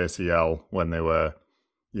 torn their ACL when they were,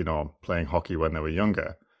 playing hockey when they were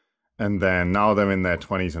younger. And then now they're in their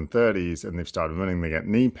 20s and 30s and they've started running, they get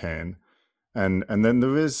knee pain. And then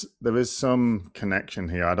there is some connection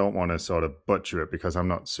here. I don't want to sort of butcher it because I'm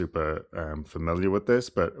not super familiar with this,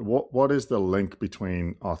 but what is the link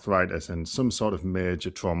between arthritis and some sort of major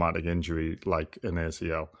traumatic injury like an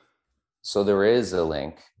ACL? So there is a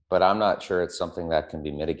link, but I'm not sure it's something that can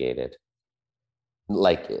be mitigated.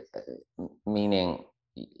 Like meaning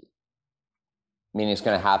meaning it's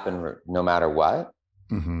going to happen no matter what.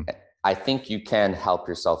 Hmm. I think you can help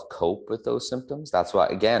yourself cope with those symptoms. That's why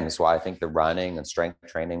I think the running and strength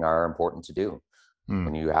training are important to do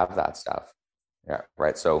when Mm. you have that stuff. Yeah,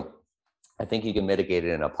 right. So I think you can mitigate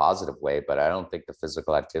it in a positive way, but I don't think the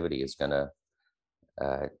physical activity is going to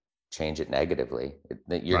uh, change it negatively.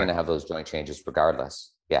 You're going Right. to have those joint changes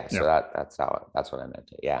regardless. Yeah. So Yeah. that's what I meant.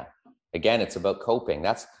 Yeah. Again, it's about coping.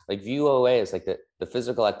 That's like VOA is like the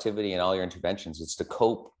physical activity and all your interventions is to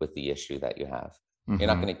cope with the issue that you have. You're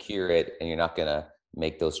not Hmm. going to cure it, and you're not going to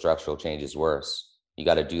make those structural changes worse. You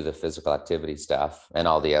got to do the physical activity stuff and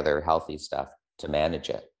all the other healthy stuff to manage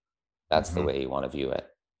it. That's the Hmm. way you want to view it.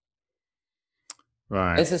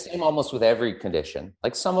 Right. It's the same almost with every condition.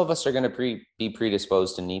 Like some of us are going to be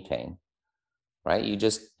predisposed to knee pain, right? You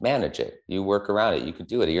just manage it. You work around it. You can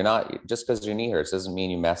do it. You're not just because your knee hurts doesn't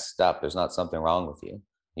mean you messed up. There's not something wrong with you.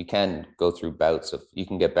 You can go through bouts of you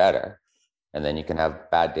can get better, and then you can have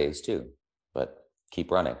bad days too. But keep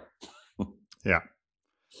running. Yeah.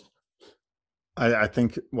 I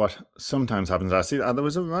think what sometimes happens, I see there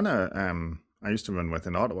was a runner I used to run with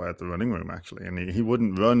in Ottawa at the running room actually, and he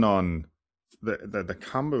wouldn't run on the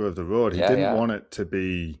camber of the road. He Yeah, didn't yeah. want it to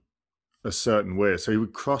be a certain way. So he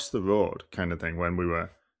would cross the road kind of thing when we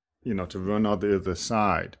were, to run on the other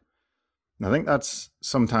side. And I think that's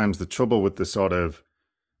sometimes the trouble with the sort of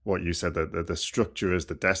what you said, that the structure is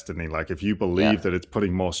the destiny. Like if you believe Yeah. that it's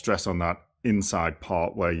putting more stress on that inside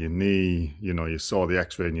part where your knee, you saw the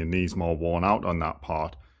x-ray and your knee's more worn out on that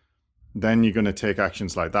part, then you're going to take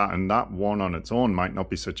actions like that. And that one on its own might not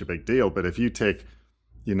be such a big deal. But if you take,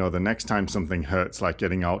 the next time something hurts, like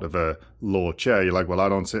getting out of a low chair, you're like, well, I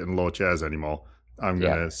don't sit in low chairs anymore. I'm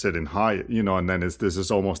going Yeah. to sit in high, and then there's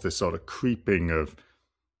this almost this sort of creeping of,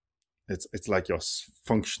 it's like your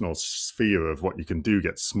functional sphere of what you can do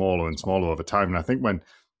gets smaller and smaller over time. And I think when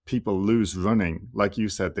people lose running, like you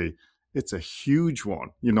said, it's a huge one.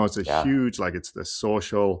 It's a Yeah. huge, like it's the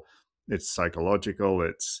social, it's psychological,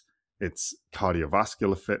 it's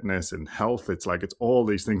cardiovascular fitness and health. It's like it's all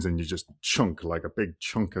these things, and you just chunk, like a big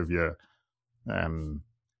chunk of your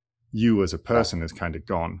you as a Yeah. person is kind of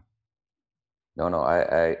gone. No,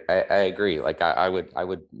 I agree. Like I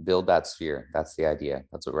would build that sphere. That's the idea.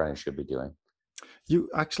 That's what running should be doing. You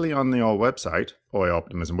actually on your website, OA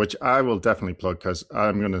Optimism, which I will definitely plug because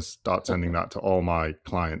I'm going to start sending that to all my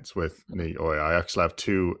clients with knee OA. I actually have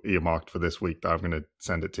 2 earmarked for this week that I'm going to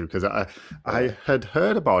send it to, because I had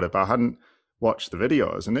heard about it, but I hadn't watched the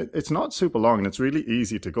videos. And it's not super long, and it's really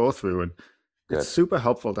easy to go through. And it's Good. super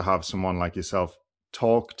helpful to have someone like yourself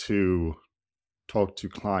talk to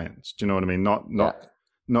clients. Do you know what I mean?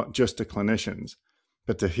 Not just to clinicians,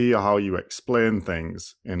 but to hear how you explain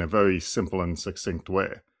things in a very simple and succinct way.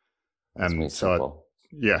 That's me And so, simple.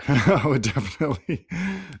 yeah, I would definitely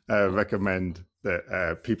recommend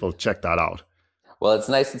that people check that out. Well, it's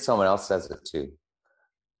nice that someone else says it too.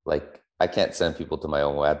 Like I can't send people to my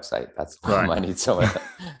own website. That's Right. I need someone.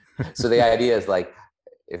 So the idea is like,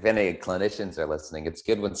 if any clinicians are listening, it's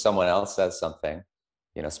good when someone else says something,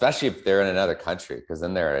 especially if they're in another country, because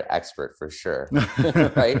then they're an expert for sure.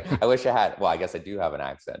 Right? I wish I had, well, I guess I do have an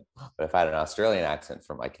accent, but if I had an Australian accent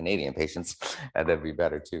for my Canadian patients, that'd be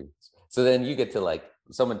better too. So then you get to like,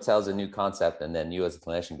 someone tells a new concept and then you as a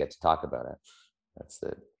clinician get to talk about it. That's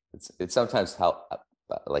it. It's sometimes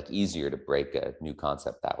like easier to break a new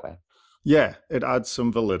concept that way. Yeah, it adds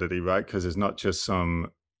some validity, right? Because it's not just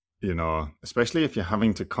some, especially if you're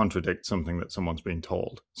having to contradict something that someone's been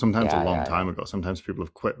told. Sometimes a Yeah, long yeah, time ago. Sometimes people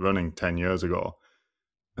have quit running 10 years ago,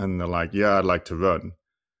 and they're like, yeah, I'd like to run,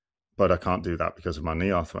 but I can't do that because of my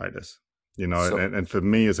knee arthritis. So And for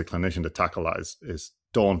me as a clinician to tackle that is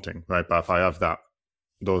daunting, right? But if I have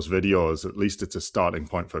those videos, at least it's a starting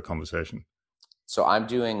point for a conversation. So I'm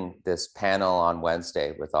doing this panel on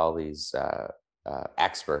Wednesday with all these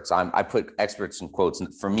experts. I put experts in quotes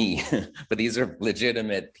for me, but these are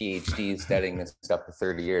legitimate PhDs studying this stuff for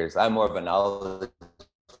 30 years. I'm more of a knowledge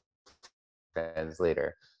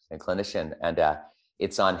translator and clinician, and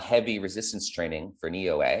it's on heavy resistance training for knee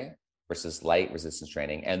OA versus light resistance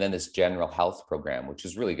training, and then this general health program, which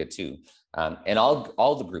is really good too. And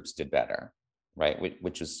all the groups did better, right?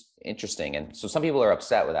 Which was interesting. And so some people are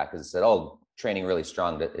upset with that because it said, oh, training really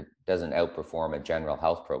strong, that it doesn't outperform a general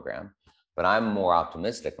health program. But I'm more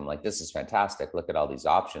optimistic. I'm like, this is fantastic. Look at all these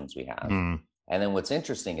options we have. Mm. And then what's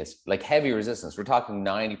interesting is like heavy resistance. We're talking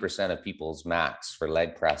 90% of people's max for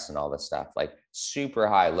leg press and all this stuff, like super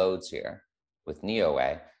high loads here with knee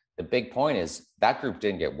OA. The big point is that group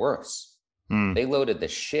didn't get worse. Mm. They loaded the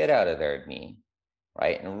shit out of their knee,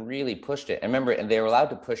 right? And really pushed it. And remember, and they were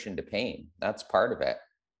allowed to push into pain. That's part of it.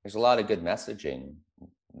 There's a lot of good messaging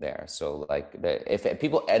there. So like if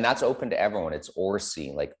people, and that's open to everyone, it's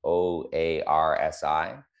ORSI, like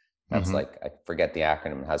OARSI. That's Mm-hmm. like, I forget the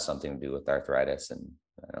acronym, it has something to do with arthritis, and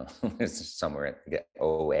I don't know, it's somewhere,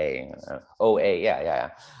 OA, yeah.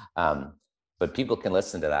 But people can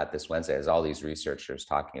listen to that this Wednesday. There's all these researchers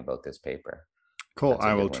talking about this paper. Cool. That's a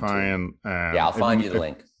I good will one try too. and Yeah, I'll find you the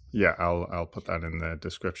link. Yeah, I'll put that in the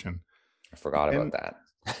description. I forgot about And that.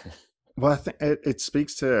 well, I think it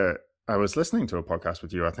speaks to. I was listening to a podcast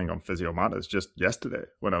with you, I think, on Physio Matters just yesterday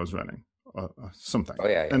when I was running or something. Oh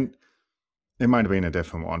yeah. And it might have been a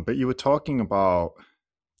different one, but you were talking about,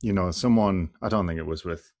 someone, I don't think it was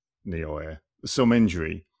with knee OA, some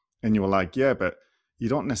injury, and you were like, yeah, but you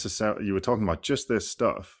don't necessarily, you were talking about just this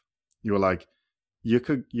stuff. You were like, you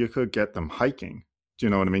could get them hiking. Do you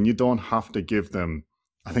know what I mean? You don't have to give them,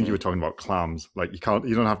 I think you were talking about clams, like you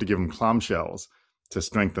don't have to give them clamshells to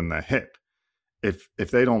strengthen their hip. If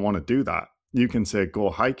they don't want to do that, you can say,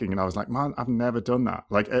 go hiking. And I was like, man, I've never done that.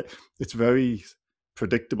 Like it's very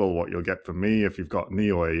predictable what you'll get from me. If you've got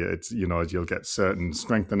knee OA, it's, you'll get certain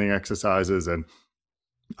strengthening exercises and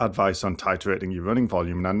advice on titrating your running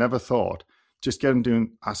volume. And I never thought, just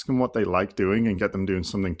ask them what they like doing and get them doing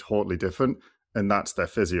something totally different. And that's their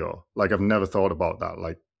physio. Like I've never thought about that.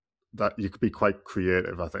 Like that you could be quite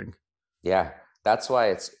creative, I think. Yeah. That's why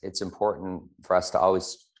it's important for us to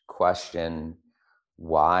always question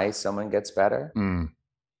why someone gets better.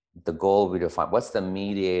 The goal will be to find what's the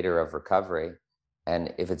mediator of recovery.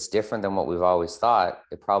 And if it's different than what we've always thought,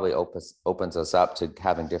 it probably opens us up to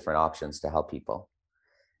having different options to help people.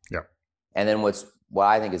 Yeah. And then what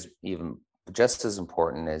I think is even just as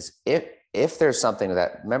important is if there's something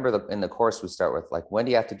that, remember in the course we start with, like, when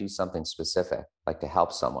do you have to do something specific, like to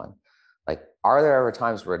help someone? Like, are there ever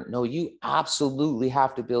times where, no, you absolutely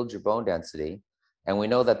have to build your bone density, and we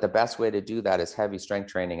know that the best way to do that is heavy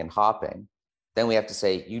strength training and hopping? Then we have to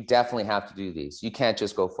say, you definitely have to do these. You can't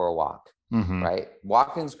just go for a walk, right?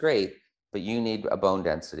 Walking's great, but you need a bone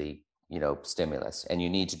density, stimulus, and you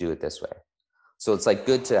need to do it this way. So it's like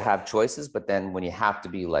good to have choices, but then when you have to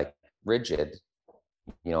be like rigid,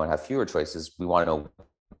 and have fewer choices, we want to know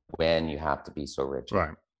when you have to be so rigid.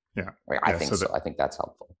 Right. Yeah. Right? I think so. I think that's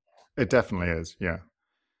helpful. It definitely is. Yeah.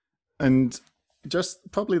 And just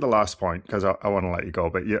probably the last point, because I want to let you go,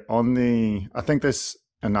 but I think this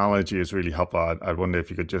analogy is really helpful. I wonder if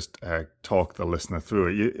you could just talk the listener through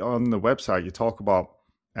it. On the website, you talk about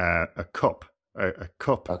a cup,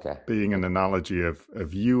 being an analogy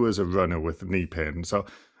of you as a runner with knee pain. So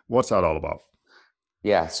what's that all about?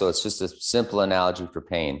 Yeah, so it's just a simple analogy for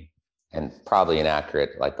pain, and probably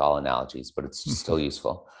inaccurate like all analogies, but it's still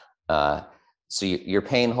useful. So your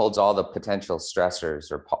pain holds all the potential stressors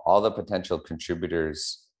or all the potential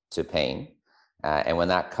contributors to pain. And when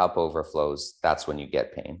that cup overflows, that's when you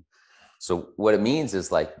get pain. So what it means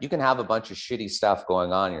is, like, you can have a bunch of shitty stuff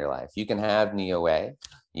going on in your life. You can have knee OA,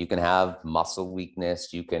 you can have muscle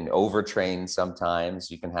weakness, you can overtrain sometimes,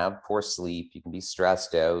 you can have poor sleep, you can be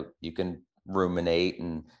stressed out, you can ruminate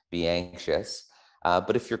and be anxious.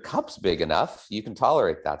 But if your cup's big enough, you can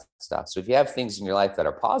tolerate that stuff. So if you have things in your life that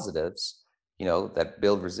are positives, that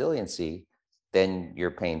build resiliency, then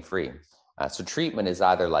you're pain-free. So treatment is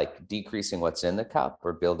either like decreasing what's in the cup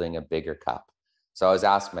or building a bigger cup. So I always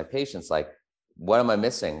ask my patients, like, what am I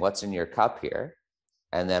missing? What's in your cup here?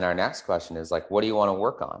 And then our next question is like, what do you want to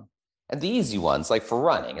work on? And the easy ones, like for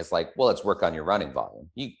running, is like, well, let's work on your running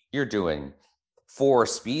volume. You're doing 4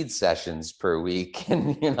 speed sessions per week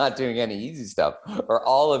and you're not doing any easy stuff, or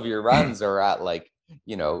all of your runs are at like,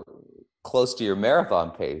 close to your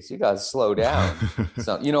marathon pace. You got to slow down.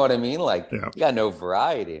 So, you know what I mean? Like, you got no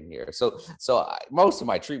variety in here. So most of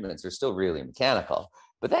my treatments are still really mechanical,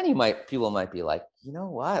 but then people might be like, you know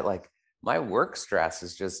what? Like, my work stress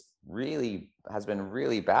has been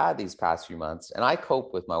really bad these past few months. And I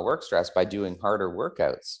cope with my work stress by doing harder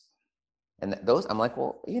workouts. And those, I'm like,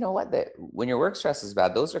 well, you know what? When your work stress is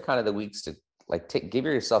bad, those are kind of the weeks to like give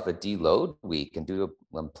yourself a deload week and do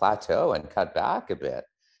a plateau and cut back a bit.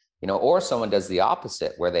 Or someone does the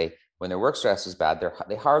opposite, where when their work stress is bad,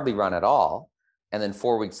 they hardly run at all. And then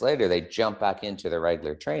 4 weeks later, they jump back into their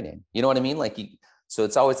regular training. You know what I mean? So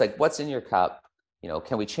it's always like, what's in your cup?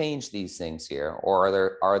 Can we change these things here?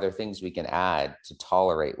 Or are there things we can add to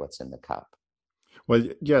tolerate what's in the cup? Well,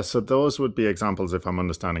 yeah, so those would be examples, if I'm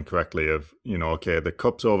understanding correctly, of, okay, the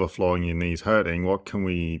cup's overflowing, your knee's hurting. What can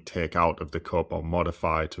we take out of the cup or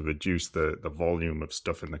modify to reduce the volume of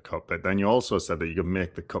stuff in the cup? But then you also said that you can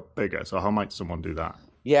make the cup bigger. So how might someone do that?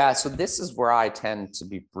 Yeah, so this is where I tend to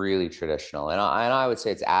be really traditional. And I would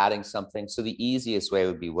say it's adding something. So the easiest way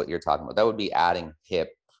would be what you're talking about. That would be adding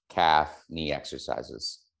hip, calf, knee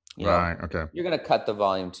exercises. Right, okay. You're going to cut the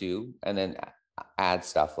volume too, and then add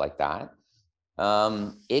stuff like that.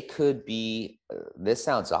 It could be, this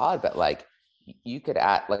sounds odd, but like you could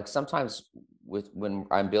add, like sometimes when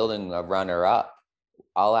I'm building a runner up,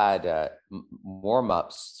 I'll add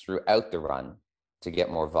warm-ups throughout the run to get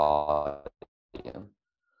more volume.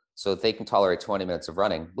 So if they can tolerate 20 minutes of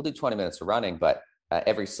running, we'll do 20 minutes of running, but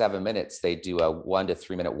every 7 minutes, they do a 1 to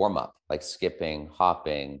 3 minute warm-up, like skipping,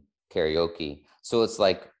 hopping, karaoke. So it's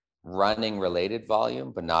like running related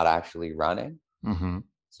volume, but not actually running. Mm-hmm.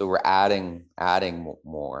 So we're adding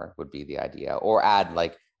more would be the idea, or add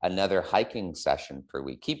like another hiking session per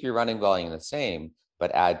week. Keep your running volume the same,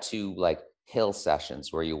 but add 2 like hill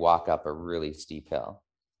sessions where you walk up a really steep hill.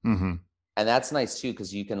 Mm-hmm. And that's nice too,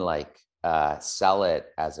 because you can like sell it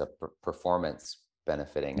as a performance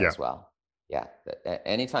benefiting as well. Yeah.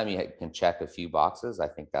 Anytime you can check a few boxes, I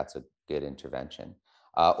think that's a good intervention.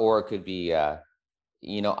 Or it could be, I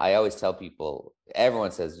always tell people,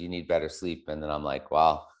 everyone says you need better sleep. And then I'm like,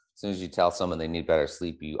 well, as soon as you tell someone they need better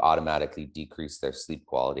sleep, you automatically decrease their sleep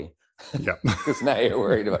quality. Yeah. Because now you're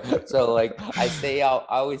worried about it. So like I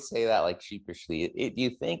always say that like sheepishly. Do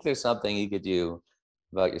you think there's something you could do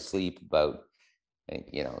about your sleep, about,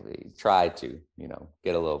 try to,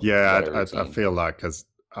 get a little better routine? I feel that, because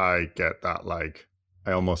I get that, like,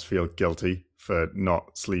 I almost feel guilty for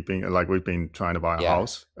not sleeping. Like, we've been trying to buy a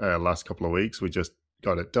house last couple of weeks. We just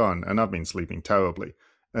got it done, and I've been sleeping terribly.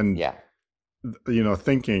 And Yeah.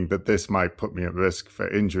 thinking that this might put me at risk for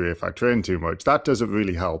injury if I train too much, that doesn't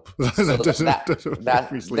really help. So That doesn't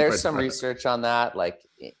make me sleep there's any some better. research on that. Like,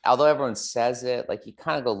 although everyone says it, like you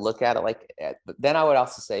kind of go look at it. Like, but then I would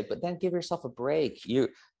also say, but then give yourself a break. You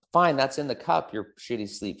fine, that's in the cup. Your shitty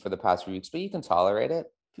sleep for the past few weeks, but you can tolerate it.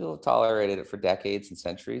 People have tolerated it for decades and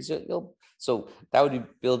centuries. So that would be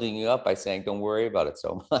building you up by saying, don't worry about it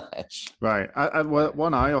so much. Right.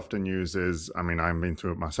 One I often use is, I mean, I've been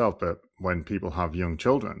through it myself, but when people have young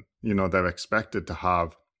children, they're expected to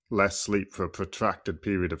have less sleep for a protracted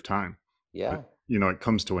period of time. Yeah. It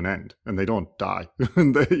comes to an end and they don't die.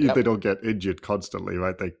 And they Yep. don't get injured constantly,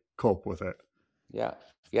 right? They cope with it. Yeah.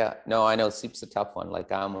 Yeah. No, I know sleep's a tough one.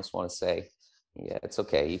 Like, I almost want to say, yeah, it's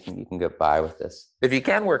okay. You can get by with this. If you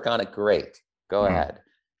can work on it, great. Go ahead.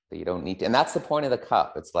 But you don't need to. And that's the point of the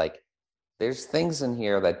cup. It's like, there's things in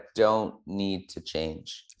here that don't need to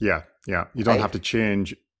change. Yeah. Yeah. You don't have to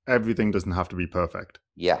change. Everything doesn't have to be perfect.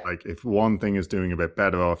 Yeah. Like if one thing is doing a bit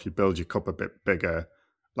better, or if you build your cup a bit bigger,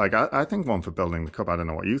 like I think one for building the cup, I don't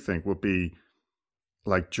know what you think, would be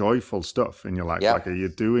like joyful stuff in your life. Yeah. Like, are you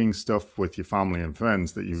doing stuff with your family and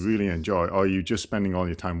friends that you really enjoy? Or are you just spending all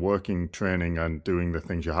your time working, training, and doing the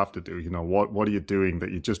things you have to do? What are you doing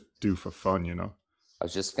that you just do for fun, I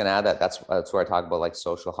was just going to add that that's where I talk about like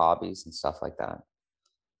social hobbies and stuff like that,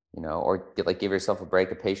 or give yourself a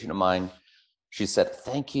break. A patient of mine, she said,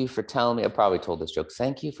 thank you for telling me, I probably told this joke.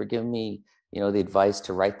 Thank you for giving me, the advice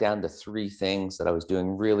to write down the 3 things that I was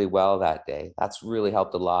doing really well that day. That's really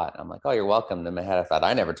helped a lot. I'm like, oh, you're welcome. In my head, I thought,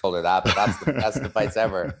 I never told her that, but that's the best advice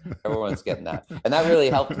ever. Everyone's getting that. And that really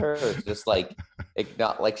helped her. Just like,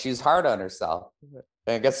 she's hard on herself.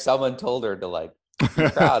 And I guess someone told her to be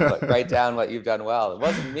proud, but write down what you've done well. It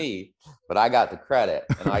wasn't me, but I got the credit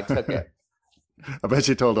and I took it. I bet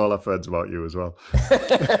she told all her friends about you as well.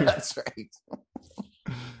 That's right.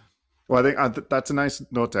 Well, I think that's a nice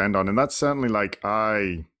note to end on. And that's certainly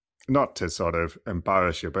not to sort of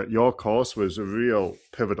embarrass you, but your course was a real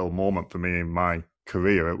pivotal moment for me in my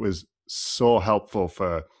career. It was so helpful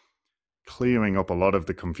for clearing up a lot of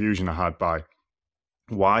the confusion I had by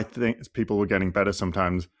why people were getting better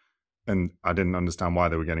sometimes, and I didn't understand why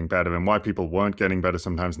they were getting better, and why people weren't getting better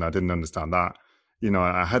sometimes, and I didn't understand that.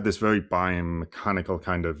 I had this very biomechanical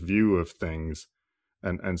kind of view of things,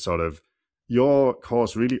 and sort of your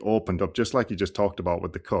course really opened up, just like you just talked about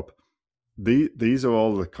with the cup. These are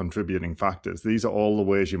all the contributing factors. These are all the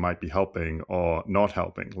ways you might be helping or not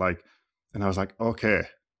helping. And I was like, okay,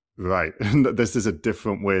 right. This is a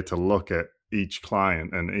different way to look at each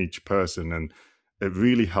client and each person. And it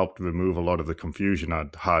really helped remove a lot of the confusion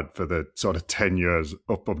I'd had for the sort of 10 years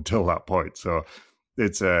up until that point. So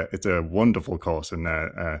it's a wonderful course. And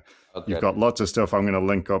you've got lots of stuff. I'm going to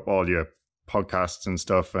link up all your podcasts and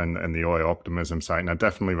stuff and the OA Optimism site. And I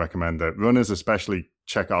definitely recommend that runners especially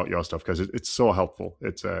check out your stuff because it's so helpful.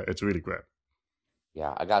 It's really great.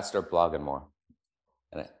 Yeah, I got to start blogging more.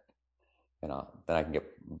 And then I can get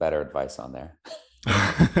better advice on there.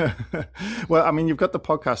 Well, I mean, you've got the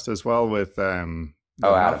podcast as well with Adam,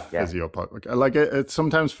 Physio. Yeah. Like it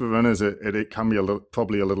sometimes for runners, it can be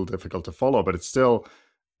probably a little difficult to follow, but it's still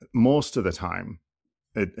most of the time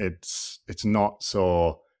it's not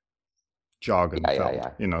so jargon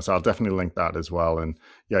filled. So I'll definitely link that as well. And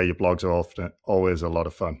yeah, your blogs are always a lot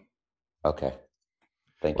of fun. Okay,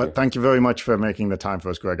 thank you. Thank you very much for making the time for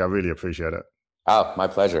us, Greg. I really appreciate it. Oh, my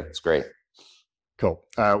pleasure. It's great. Cool.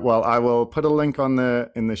 Well, I will put a link in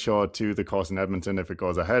the show to the course in Edmonton if it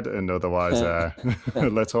goes ahead, and otherwise,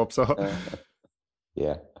 let's hope so.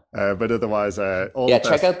 Yeah. But otherwise,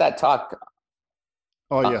 check out that talk.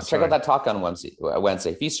 Oh yes, check out that talk on Wednesday.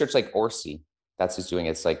 If you search Orsi, that's who's doing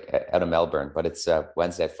it. It's out of Melbourne, but it's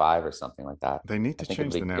Wednesday at 5 or something like that. They need to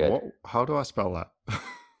change the name. How do I spell that?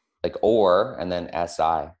 Or and then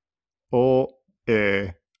SI.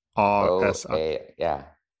 OARSI. Yeah.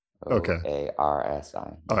 Okay.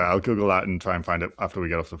 OARSI. All right, I'll Google that and try and find it after we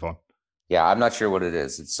get off the phone. Yeah, I'm not sure what it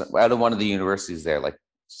is. It's out of one of the universities there.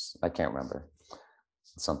 I can't remember.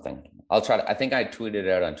 Something. I'll try to. I think I tweeted it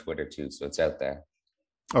out on Twitter too, so it's out there.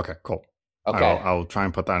 Okay, cool. Okay. I'll try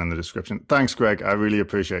and put that in the description. Thanks, Greg. I really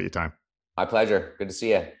appreciate your time. My pleasure. Good to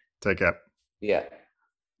see you. Take care. Yeah.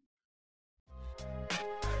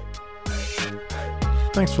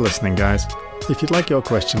 Thanks for listening, guys. If you'd like your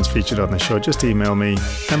questions featured on the show, just email me,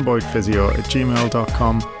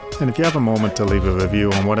 mboydphysio@gmail.com. And if you have a moment to leave a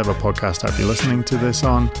review on whatever podcast app you're listening to this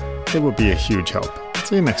on, it would be a huge help.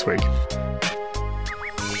 See you next week.